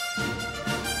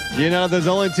 There's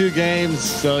only 2 games.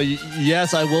 So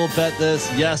yes, I will bet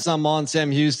this. Yes, I'm on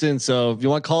Sam Houston. So if you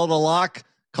want to call it a lock,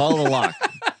 call it a lock.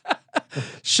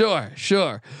 Sure. It's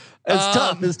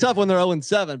tough. It's tough when they're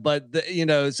 0-7, but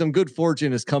some good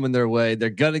fortune is coming their way. They're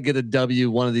going to get a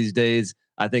W one of these days.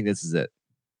 I think this is it.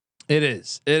 It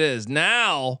is.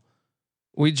 Now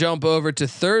we jump over to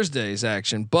Thursday's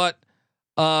action. But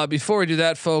before we do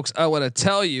that, folks, I want to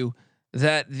tell you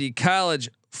that the college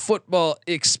football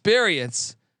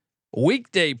experience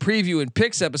weekday preview and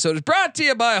picks episode is brought to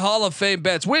you by Hall of Fame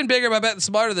Bets. Win bigger by betting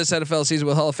smarter this NFL season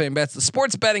with Hall of Fame Bets, the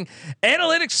sports betting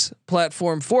analytics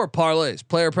platform for parlays,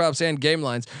 player props, and game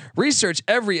lines. Research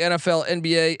every NFL,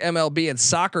 NBA, MLB, and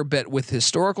soccer bet with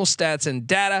historical stats and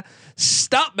data.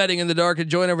 Stop betting in the dark and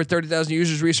join over 30,000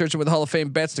 users researching with Hall of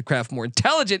Fame Bets to craft more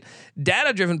intelligent,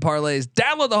 data-driven parlays.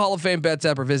 Download the Hall of Fame Bets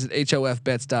app or visit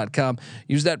hofbets.com.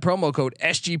 Use that promo code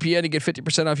SGPN to get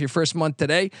 50% off your first month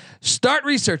today. Start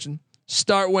researching.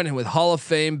 Start winning with Hall of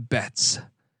Fame Bets.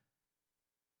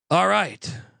 All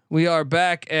right, we are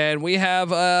back, and we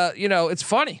have it's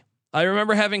funny. I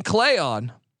remember having Clay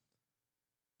on,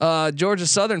 Georgia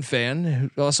Southern fan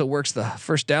who also works the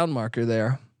first down marker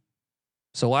there.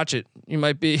 So watch it. You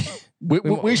might be.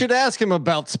 We should ask him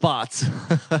about spots.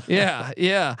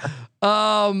 Yeah.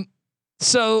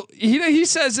 So he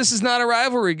says this is not a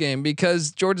rivalry game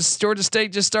because Georgia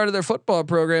State just started their football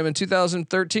program in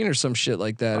 2013 or some shit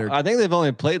like that. Or I think they've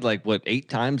only played 8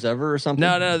 times ever or something.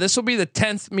 No. This will be the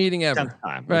 10th meeting ever. 10th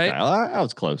time, right? Okay. Well, that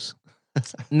was close.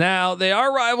 Now they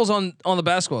are rivals on the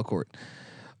basketball court,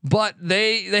 but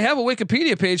they have a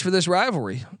Wikipedia page for this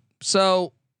rivalry.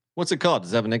 So what's it called?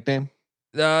 Does it have a nickname?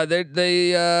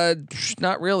 They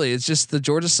not really. It's just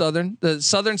the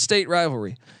Southern State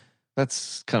rivalry.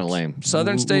 That's kind of lame.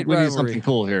 Southern State we rivalry. Need something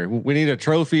cool here. We need a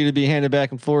trophy to be handed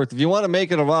back and forth. If you want to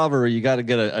make it a rivalry, you got to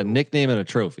get a nickname and a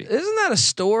trophy. Isn't that a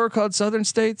store called Southern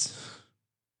States?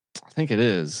 I think it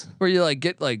is. Where you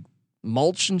get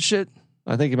mulch and shit.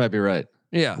 I think you might be right.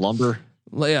 Yeah. Lumber.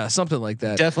 Yeah, something like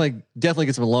that. Definitely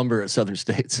get some lumber at Southern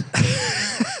States.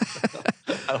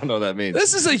 I don't know what that means.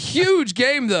 This is a huge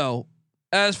game though.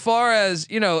 as far as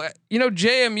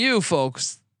JMU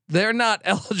folks, they're not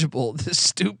eligible. This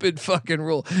stupid fucking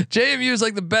rule. JMU is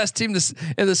like the best team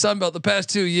in the Sun Belt the past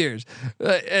 2 years,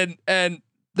 and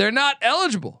they're not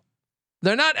eligible.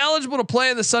 They're not eligible to play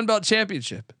in the Sun Belt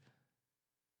Championship,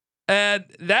 and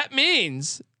that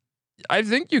means I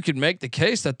think you could make the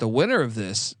case that the winner of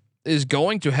this is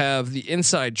going to have the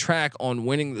inside track on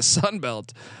winning the Sun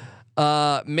Belt.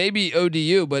 Maybe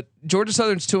ODU, but Georgia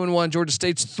Southern's 2-1. Georgia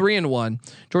State's 3-1.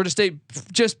 Georgia State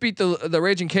just beat the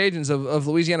Raging Cajuns of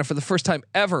Louisiana for the first time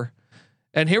ever.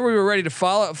 And here we were ready to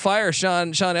fire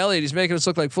Sean Elliott. He's making us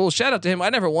look like fools. Shout out to him. I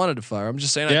never wanted to fire. I'm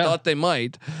just saying I thought they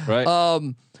might.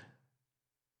 Right.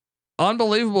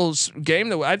 Unbelievable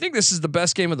game. I think this is the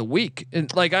best game of the week.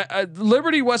 And like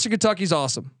Liberty, Western Kentucky's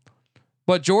awesome,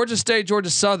 but Georgia State, Georgia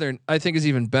Southern, I think is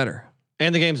even better.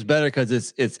 And the game's better because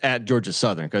it's at Georgia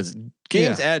Southern, because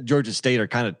games at Georgia State are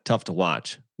kind of tough to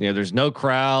watch. There's no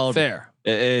crowd. Fair.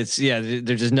 There's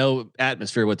just no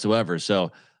atmosphere whatsoever.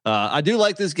 So I do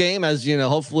like this game, as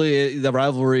hopefully the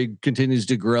rivalry continues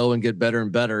to grow and get better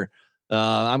and better.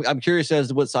 I'm curious as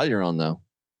to what side you're on though.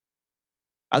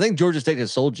 I think Georgia State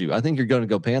has sold you. I think you're going to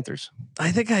go Panthers.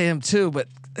 I think I am too, but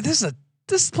this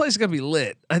place is going to be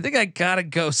lit. I think I gotta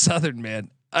go Southern,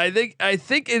 man. I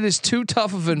think it is too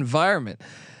tough of an environment.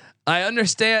 I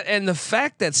understand, and the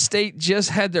fact that State just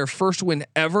had their first win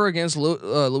ever against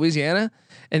Louisiana,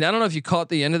 and I don't know if you caught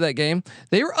the end of that game.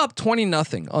 They were up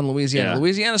 20-0 on Louisiana. Yeah.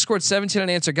 Louisiana scored 17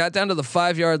 unanswered, got down to the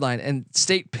 5-yard line, and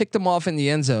State picked them off in the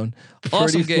end zone.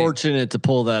 Awesome Pretty fortunate to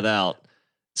pull that out.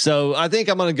 So I think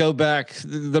I'm going to go back.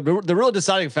 The real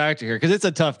deciding factor here, because it's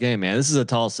a tough game, man. This is a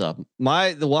toss up.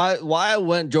 Why I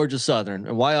went Georgia Southern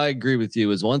and why I agree with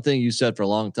you is one thing you said for a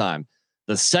long time.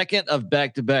 The second of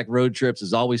back-to-back road trips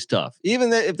is always tough.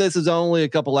 Even if this is only a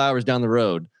couple hours down the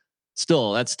road,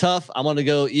 still that's tough. I'm going to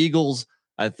go Eagles.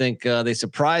 I think they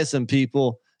surprise some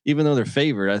people, even though they're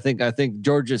favored. I think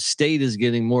Georgia State is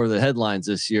getting more of the headlines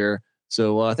this year.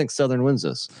 So I think Southern wins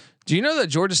this. Do you know that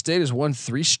Georgia State has won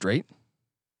 3 straight?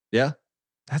 Yeah,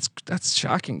 that's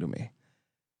shocking to me.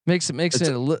 Makes it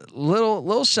a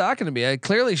little shocking to me.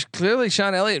 Clearly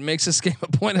Sean Elliott makes this game a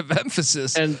point of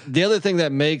emphasis. And the other thing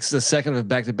that makes the second of a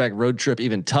back-to-back road trip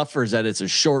even tougher is that it's a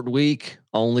short week,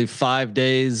 only 5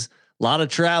 days, a lot of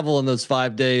travel in those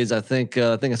 5 days. I think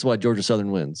that's why Georgia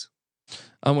Southern wins.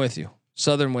 I'm with you.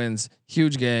 Southern wins.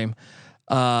 Huge game.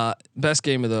 Best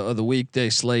game of the weekday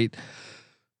slate.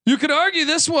 You could argue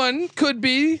this one could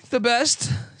be the best.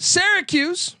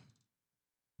 Syracuse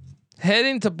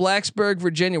heading to Blacksburg,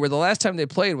 Virginia, where the last time they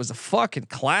played was a fucking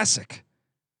classic.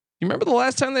 You remember the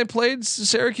last time they played?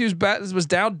 Syracuse was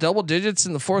down double digits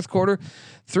in the fourth quarter,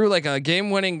 threw like a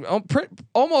game-winning,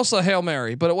 almost a Hail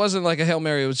Mary, but it wasn't like a Hail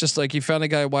Mary. It was just like he found a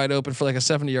guy wide open for like a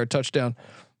 70-yard touchdown.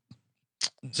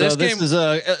 So this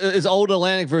is old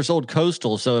Atlantic versus old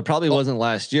Coastal. So it probably wasn't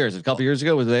last year. It's a couple years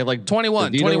ago. Was they have like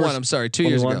 21? I'm sorry, 2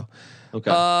 years ago.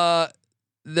 Okay.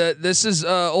 This is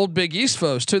old Big East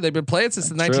foes too. They've been playing since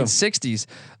the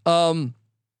 1960s.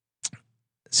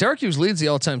 Syracuse leads the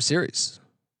all-time series.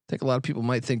 I think a lot of people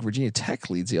might think Virginia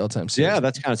Tech leads the all-time series. Yeah,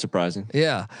 that's kind of surprising.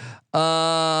 Yeah.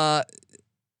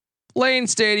 Lane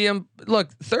Stadium.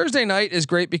 Look, Thursday night is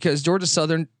great because Georgia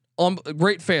Southern,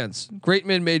 great fans, great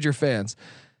mid-major fans.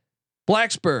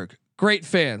 Blacksburg, great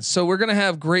fans. So we're gonna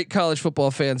have great college football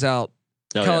fans out.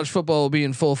 College football will be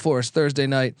in full force Thursday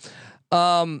night.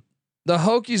 The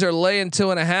Hokies are laying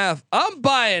 2.5. I'm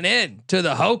buying in to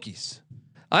the Hokies.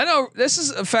 I know this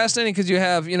is fascinating because you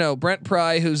have Brent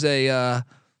Pry, who's a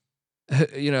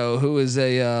who is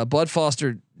a Bud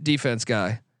Foster defense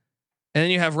guy, and then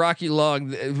you have Rocky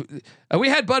Long. We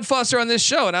had Bud Foster on this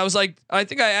show, and I was like, I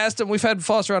think I asked him. We've had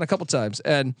Foster on a couple times,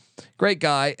 and great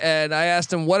guy. And I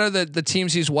asked him what are the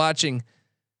teams he's watching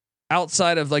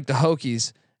outside of like the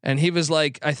Hokies. And he was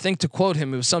like, I think to quote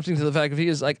him, it was something to the fact of he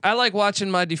was like, I like watching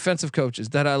my defensive coaches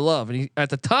that I love. And at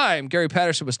the time, Gary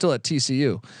Patterson was still at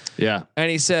TCU. Yeah.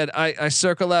 And he said, I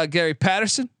circle out Gary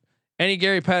Patterson, any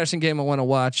Gary Patterson game I want to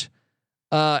watch.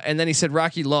 And then he said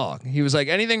Rocky Long. He was like,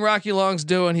 anything Rocky Long's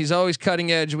doing, he's always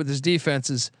cutting edge with his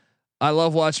defenses. I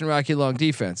love watching Rocky Long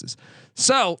defenses.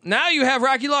 So now you have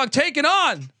Rocky Long taking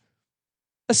on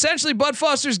essentially Bud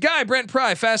Foster's guy, Brent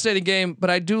Pry. Fascinating game, but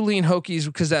I do lean Hokies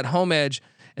because that home edge.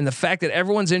 And the fact that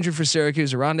everyone's injured for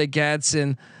Syracuse, Rondé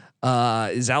Gadsden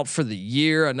is out for the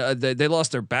year, and they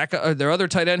lost their their other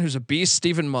tight end, who's a beast,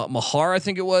 Stephen Mahar, I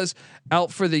think it was, out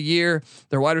for the year.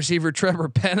 Their wide receiver Trevor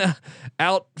Penna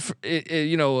out,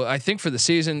 I think for the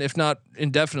season, if not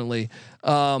indefinitely.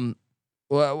 What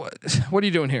are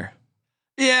you doing here?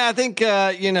 Yeah, I think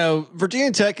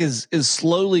Virginia Tech is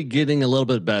slowly getting a little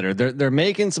bit better. They're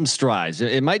making some strides.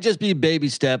 It might just be baby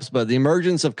steps, but the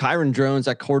emergence of Kyron Drones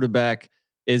at quarterback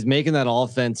is making that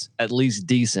offense at least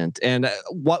decent. And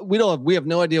we have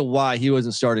no idea why he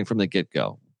wasn't starting from the get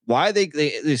go. Why they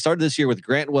started this year with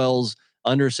Grant Wells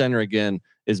under center again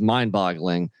is mind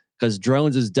boggling, because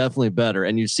Drones is definitely better,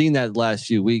 and you've seen that last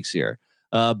few weeks here.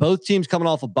 Both teams coming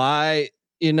off a bye.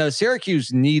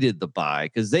 Syracuse needed the bye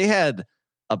because they had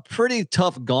a pretty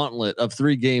tough gauntlet of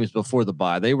 3 games before the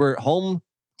bye. They were home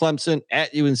Clemson,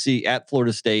 at UNC, at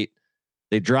Florida State.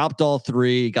 They dropped all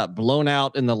 3, got blown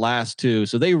out in the last 2.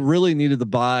 So they really needed the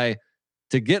bye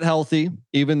to get healthy,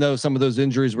 even though some of those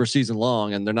injuries were season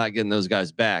long and they're not getting those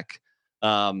guys back.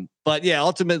 But yeah,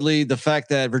 ultimately the fact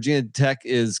that Virginia Tech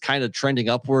is kind of trending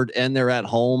upward and they're at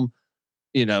home,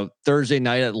 Thursday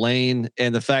night at Lane,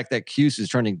 and the fact that Cuse is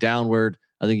trending downward,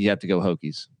 I think you have to go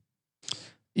Hokies.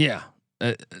 Yeah.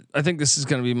 I think this is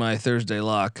going to be my Thursday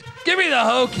lock. Give me the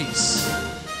Hokies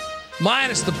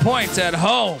minus the points at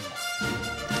home.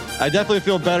 I definitely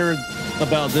feel better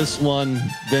about this one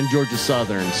than Georgia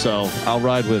Southern, so I'll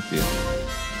ride with you.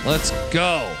 Let's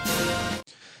go.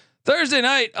 Thursday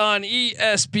night on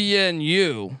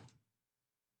ESPNU.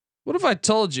 What if I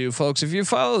told you, folks, if you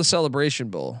follow the Celebration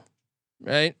Bowl,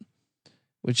 right,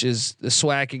 which is the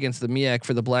SWAC against the MEAC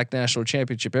for the Black National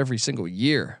Championship every single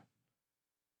year.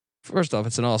 First off,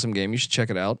 it's an awesome game. You should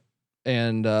check it out.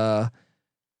 And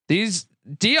these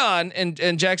Dion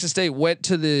and Jackson State went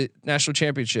to the national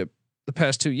championship the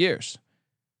past 2 years.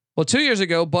 Well, 2 years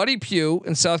ago, Buddy Pugh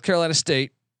and South Carolina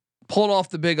State pulled off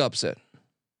the big upset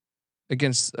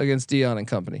against Dion and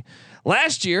company.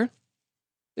 Last year,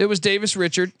 it was Davis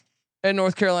Richard and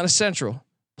North Carolina Central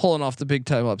pulling off the big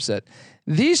time upset.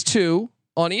 These two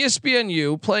on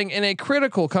ESPNU playing in a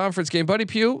critical conference game. Buddy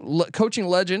Pugh, coaching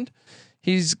legend.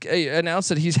 He's announced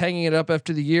that he's hanging it up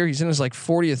after the year. He's in his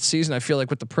 40th season, I feel like,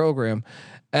 with the program.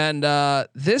 And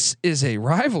this is a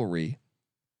rivalry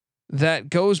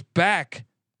that goes back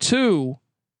to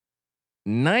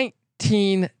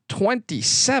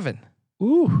 1927.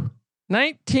 Ooh,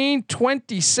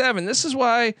 1927. This is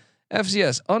why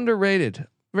FCS underrated,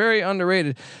 very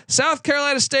underrated. South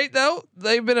Carolina State, though,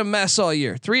 they've been a mess all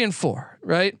year, 3-4,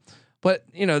 right? But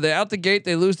they out the gate,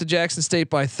 they lose to Jackson State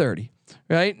by 30.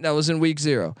 Right, that was in week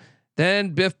 0. Then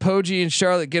Biff Poggi and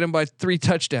Charlotte get him by 3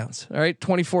 touchdowns. All right,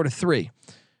 24-3.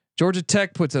 Georgia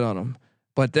Tech puts it on them,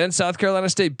 but then South Carolina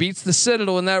State beats the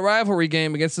Citadel in that rivalry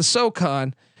game against the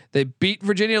SoCon. They beat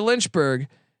Virginia Lynchburg.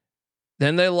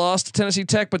 Then they lost to Tennessee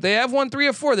Tech, but they have won 3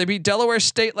 of 4. They beat Delaware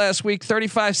State last week,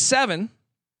 35-7.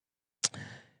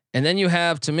 And then you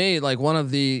have, to me, one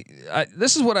of the.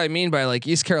 This is what I mean by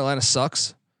East Carolina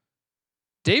sucks.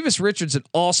 Davis Richards, an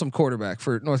awesome quarterback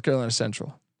for North Carolina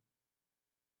Central.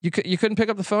 You couldn't pick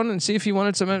up the phone and see if he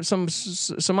wanted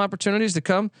some opportunities to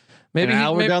come. Maybe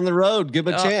we're down the road. Give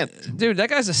him a chance, dude. That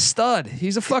guy's a stud.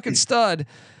 He's a fucking stud.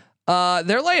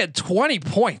 They're laying 20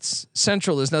 points.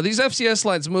 Central is now. These FCS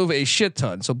lines move a shit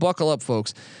ton, so buckle up,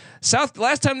 folks.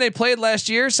 Last time they played last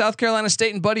year, South Carolina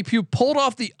State and Buddy Pugh pulled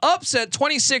off the upset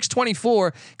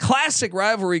 26-24. Classic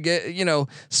rivalry,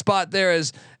 spot there,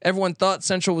 as everyone thought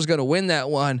Central was going to win that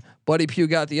one. Buddy Pugh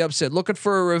got the upset. Looking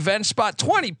for a revenge spot.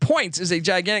 20 points is a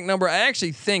gigantic number. I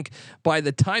actually think by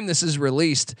the time this is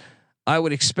released, I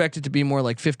would expect it to be more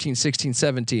like 15, 16,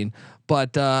 17.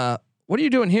 But what are you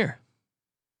doing here?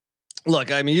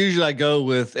 Look, I mean, usually I go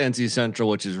with NC Central,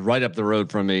 which is right up the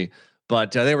road from me.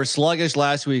 But they were sluggish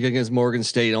last week against Morgan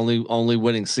State, only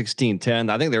winning 16-10.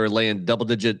 I think they were laying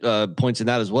double-digit points in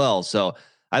that as well. So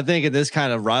I think in this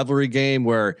kind of rivalry game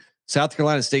where South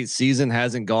Carolina State's season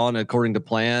hasn't gone according to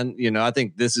plan, I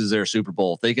think this is their Super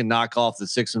Bowl. If they can knock off the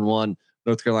 6-1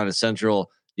 North Carolina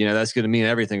Central, that's going to mean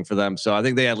everything for them. So I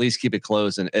think they at least keep it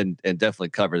close and definitely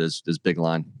cover this big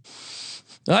line.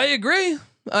 I agree.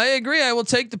 I will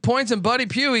take the points. And Buddy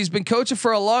Pugh, he's been coaching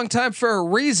for a long time for a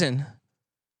reason.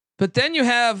 But then you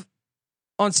have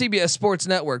on CBS Sports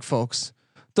Network, folks,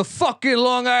 the fucking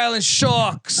Long Island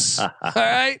Sharks. All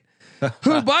right.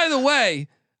 Who, by the way,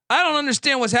 I don't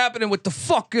understand what's happening with the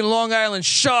fucking Long Island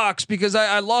Sharks, because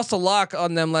I lost a lock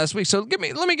on them last week. So let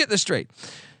me get this straight.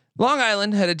 Long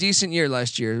Island had a decent year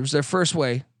last year. It was their first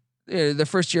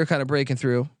year kind of breaking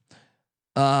through.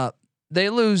 They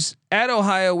lose at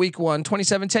Ohio week 1,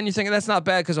 27-10. You're thinking that's not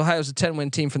bad because Ohio's a 10-win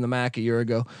team from the MAC a year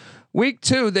ago. Week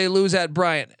 2, they lose at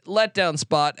Bryant. Letdown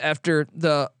spot after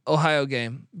the Ohio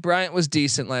game. Bryant was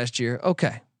decent last year.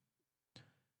 Okay.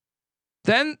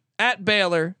 Then at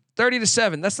Baylor,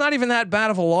 30-7. That's not even that bad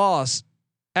of a loss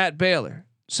at Baylor.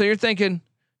 So you're thinking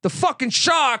The fucking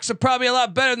Sharks are probably a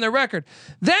lot better than their record.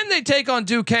 Then they take on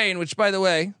Duquesne, which, by the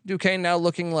way, Duquesne now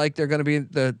looking like they're going to be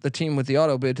the team with the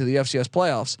auto bid to the FCS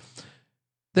playoffs.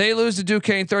 They lose to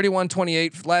Duquesne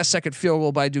 31-28, last second field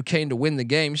goal by Duquesne to win the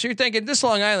game. So you're thinking this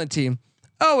Long Island team,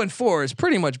 0-4, is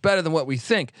pretty much better than what we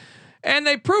think. And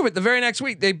they prove it the very next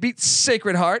week. They beat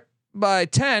Sacred Heart by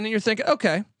 10, and you're thinking,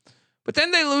 okay. But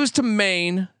then they lose to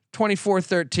Maine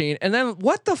 24-13. And then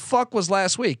what the fuck was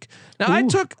last week? Now I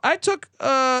took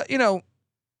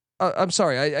I'm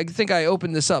sorry. I think I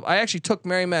opened this up. I actually took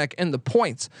Merrimack in the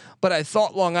points, but I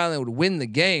thought Long Island would win the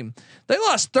game. They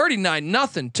lost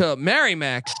 39-0 to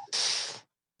Merrimack.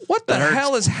 What the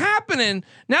hell is happening?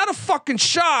 Now the fucking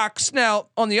Sharks. Now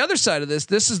on the other side of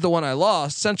this is the one I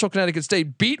lost. Central Connecticut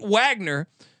State beat Wagner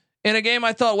in a game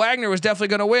I thought Wagner was definitely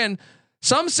going to win.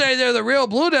 Some say they're the real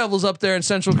Blue Devils up there in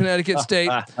Central Connecticut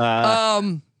State.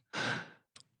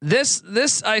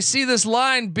 This I see this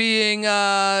line being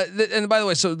and by the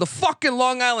way, so the fucking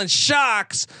Long Island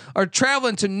Sharks are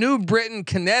traveling to New Britain,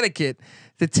 Connecticut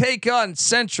to take on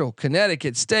Central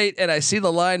Connecticut State, and I see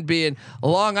the line being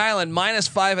Long Island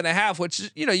 -5.5,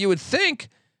 which you would think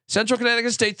Central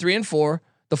Connecticut State 3-4,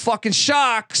 the fucking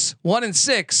Sharks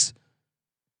 1-6.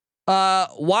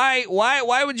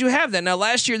 Why would you have that? Now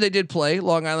last year they did play.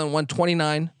 Long Island won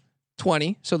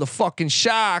 29-20. So the fucking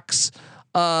Sharks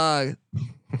covered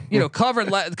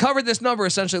this number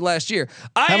essentially last year.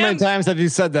 How many times have you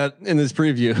said that in this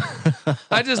preview?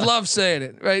 I just love saying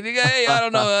it, right? Hey, I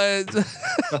don't know.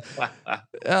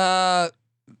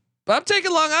 But I'm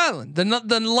taking Long Island.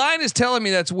 The line is telling me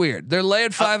that's weird. They're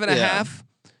laying 5.5.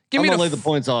 Give me the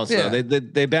points also. Yeah.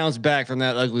 They bounced back from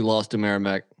that ugly loss to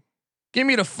Merrimack. Give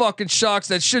me the fucking Sharks.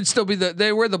 That should still be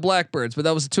they were the Blackbirds, but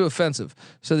that was too offensive.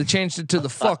 So they changed it to the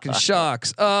fucking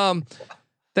Sharks.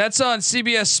 That's on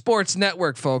CBS Sports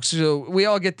Network, folks. So we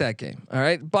all get that game. All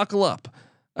right. Buckle up.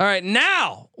 All right.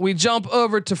 Now we jump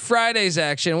over to Friday's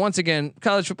action. Once again,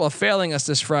 college football failing us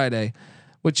this Friday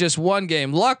with just one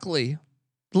game. Luckily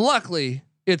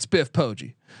it's Biff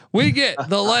Poggi. We get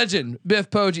the legend Biff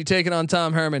Poggi taking on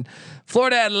Tom Herman.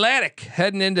 Florida Atlantic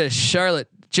heading into Charlotte,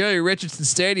 Jerry Richardson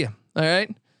Stadium. All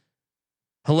right.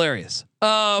 Hilarious.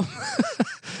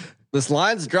 This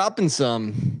line's dropping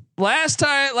some.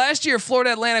 Last year,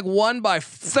 Florida Atlantic won by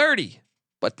 30,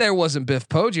 but there wasn't Biff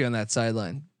Poggi on that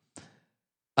sideline.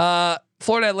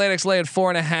 Florida Atlantic's laying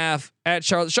 4.5 at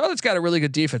Charlotte. Charlotte's got a really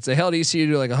good defense. They held ECU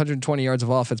to like 120 yards of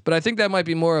offense, but I think that might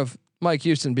be more of Mike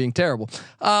Houston being terrible.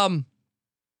 I'm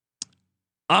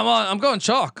going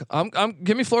chalk.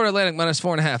 Give me Florida Atlantic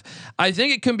 -4.5. I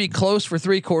think it can be close for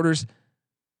 3 quarters.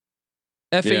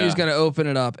 FAU is going to open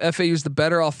it up. FAU is the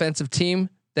better offensive team.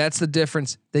 That's the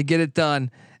difference. They get it done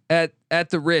at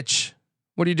the Rich.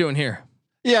 What are you doing here?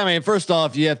 Yeah, I mean, first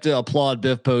off, you have to applaud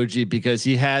Biff Poggi because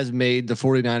he has made the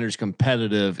 49ers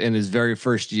competitive in his very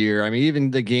first year. I mean,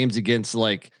 even the games against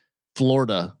like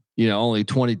Florida, only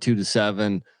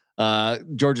 22-7.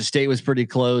 Georgia State was pretty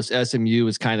close. SMU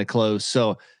was kind of close.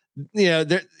 So,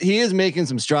 he is making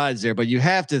some strides there, but you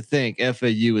have to think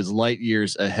FAU is light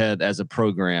years ahead as a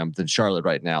program than Charlotte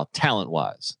right now, talent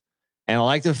wise. And I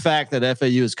like the fact that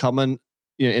FAU is coming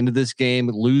into this game,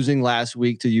 losing last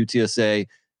week to UTSA,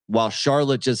 while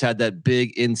Charlotte just had that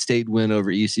big in-state win over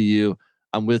ECU.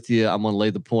 I'm with you. I'm going to lay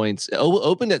the points.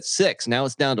 Opened at 6. Now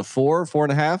it's down to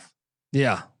 4.5.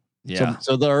 Yeah. Yeah.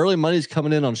 So the early money's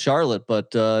coming in on Charlotte,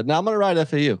 but now I'm going to ride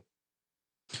FAU.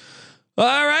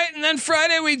 All right. And then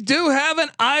Friday, we do have an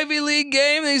Ivy League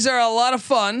game. These are a lot of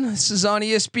fun. This is on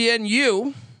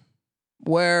ESPNU,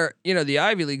 where, the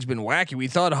Ivy League's been wacky. We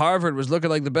thought Harvard was looking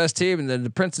like the best team, and then the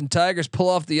Princeton Tigers pull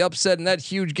off the upset in that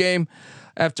huge game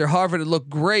after Harvard had looked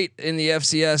great in the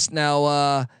FCS.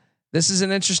 Now, this is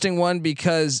an interesting one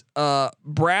because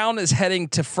Brown is heading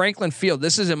to Franklin Field.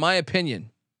 This is, in my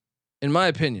opinion,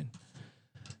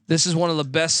 this is one of the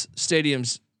best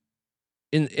stadiums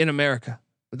in America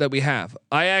that we have.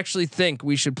 I actually think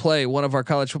we should play one of our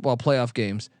college football playoff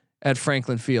games at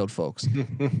Franklin Field, folks.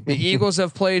 The Eagles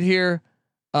have played here.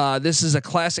 This is a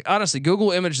classic. Honestly,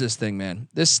 Google image this thing, man.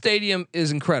 This stadium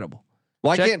is incredible.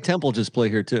 Why can't Temple just play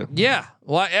here too? Yeah.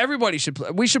 Why everybody should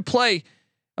play. We should play.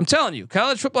 I'm telling you,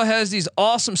 college football has these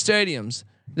awesome stadiums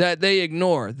that they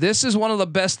ignore. This is one of the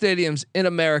best stadiums in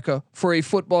America for a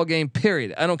football game,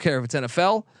 period. I don't care if it's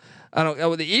NFL.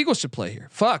 The Eagles should play here.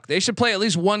 Fuck. They should play at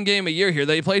least one game a year here.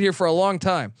 They played here for a long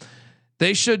time.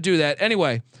 They should do that.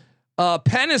 Anyway,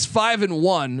 Penn is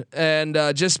 5-1 and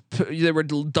they were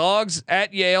dogs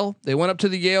at Yale. They went up to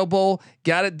the Yale Bowl,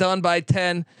 got it done by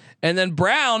 10. And then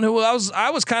Brown, who I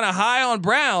was kind of high on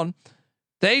Brown,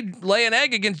 They lay an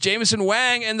egg against Jamison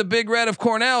Wang and the Big Red of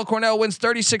Cornell. Cornell wins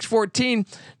 36-14.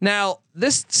 Now,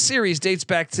 this series dates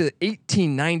back to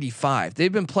 1895.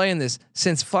 They've been playing this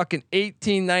since fucking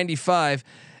 1895.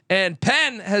 And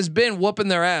Penn has been whooping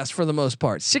their ass for the most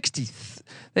part. 60.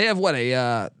 They have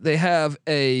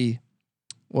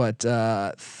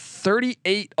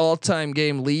 38 all-time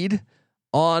game lead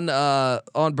on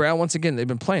Brown. Once again, they've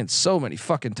been playing so many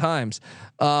fucking times.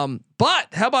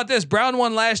 But how about this? Brown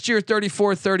won last year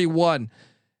 34-31.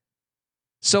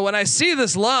 So when I see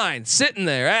this line sitting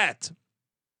there at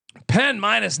Penn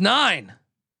 -9,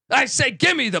 I say,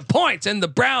 give me the points and the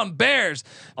Brown Bears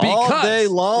because all day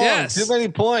long. Yes, Too many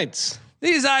points.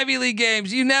 These Ivy League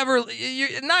games, you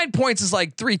 9 points is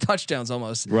like 3 touchdowns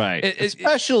almost. Right.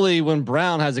 Especially when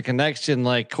Brown has a connection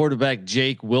like quarterback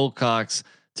Jake Wilcox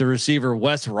to receiver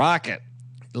Wes Rocket.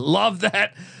 Love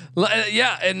that.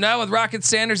 Yeah. And now with Rocket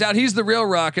Sanders out, he's the real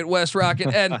Rocket, Wes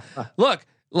Rocket. And look,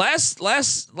 last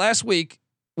week,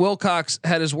 Wilcox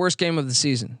had his worst game of the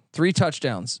season. 3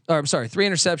 touchdowns. Or I'm sorry, 3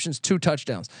 interceptions, 2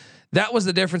 touchdowns. That was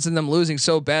the difference in them losing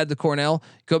so bad to Cornell.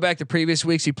 Go back to previous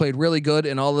weeks. He played really good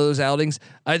in all of those outings.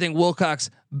 I think Wilcox,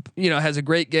 has a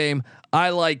great game. I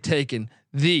like taking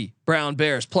the Brown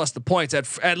Bears plus the points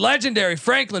at legendary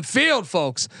Franklin Field,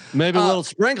 folks. Maybe a little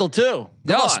sprinkle too.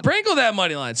 Sprinkle that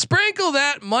money line. Sprinkle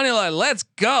that money line. Let's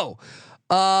go.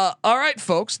 All right,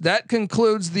 folks. That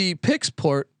concludes the picks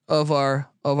port of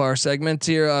our segment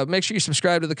here. Make sure you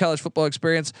subscribe to the College Football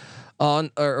Experience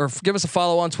on or give us a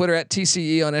follow on Twitter at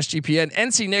TCE on SGPN.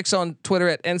 NC Nicks on Twitter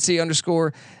at NC_NICK.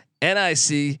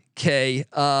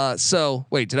 So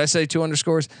wait, did I say 2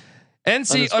 underscores?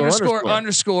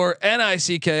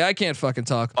 NC__NICK. I can't fucking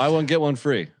talk. I won't get one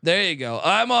free. There you go.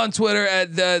 I'm on Twitter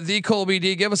at the Colby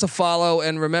D. Give us a follow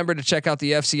and remember to check out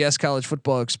the FCS College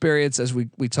Football Experience as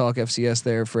we talk FCS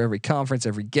there for every conference,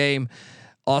 every game.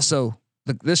 Also,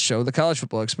 this show, the College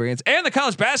Football Experience and the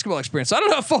College Basketball Experience. So I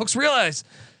don't know if folks realize,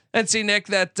 NC Nick,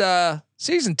 that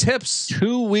season tips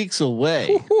 2 weeks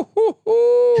away.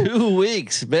 2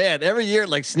 weeks, man. Every year it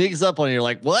like sneaks up on you. You're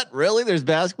like, what? Really? There's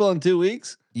basketball in 2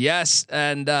 weeks? Yes,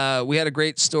 and we had a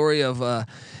great story of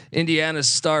Indiana's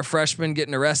star freshman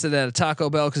getting arrested at a Taco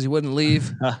Bell because he wouldn't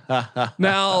leave.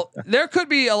 Now, there could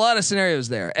be a lot of scenarios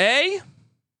there.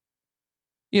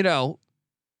 You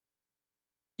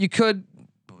could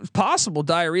possible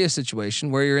diarrhea situation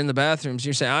where you're in the bathrooms.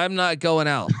 You're saying, "I'm not going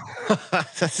out."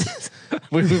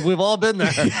 We've all been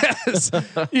there. Yes,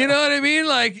 you know what I mean.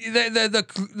 Like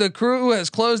the crew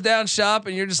has closed down shop,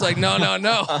 and you're just like, "No, I'm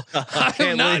not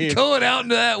going out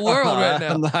into that world right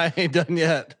now." I ain't done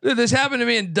yet. This happened to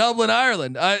me in Dublin,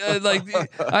 Ireland. I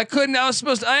couldn't. I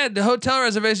had the hotel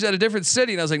reservations at a different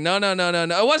city, and I was like, "No."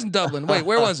 It wasn't Dublin. Wait,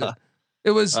 where was it? It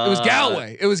was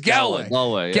Galway. It was Galway.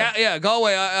 Galway. Yeah.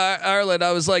 Galway, Ireland.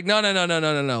 I was like, no.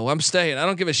 I'm staying. I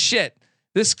don't give a shit.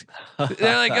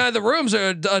 They're like, the rooms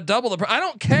are double the price. I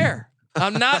don't care.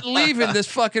 I'm not leaving this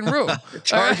fucking room.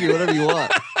 Charge you whatever you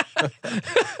want.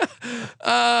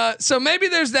 So maybe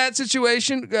there's that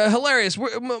situation. Hilarious.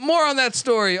 More on that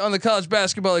story on the College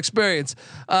Basketball Experience.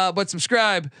 But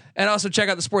subscribe and also check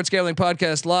out the Sports Gambling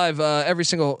Podcast live every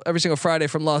single Friday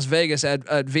from Las Vegas at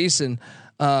VSiN.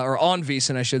 Or on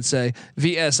VSiN, I should say,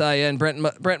 VSIN,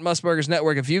 Brent Musburger's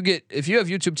network. If you have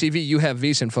YouTube TV, you have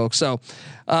VSiN, folks. So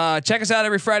check us out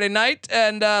every Friday night.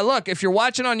 And look, if you're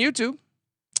watching on YouTube,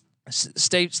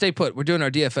 stay put. We're doing our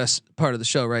DFS part of the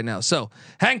show right now, so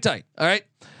hang tight. All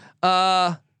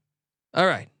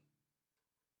right.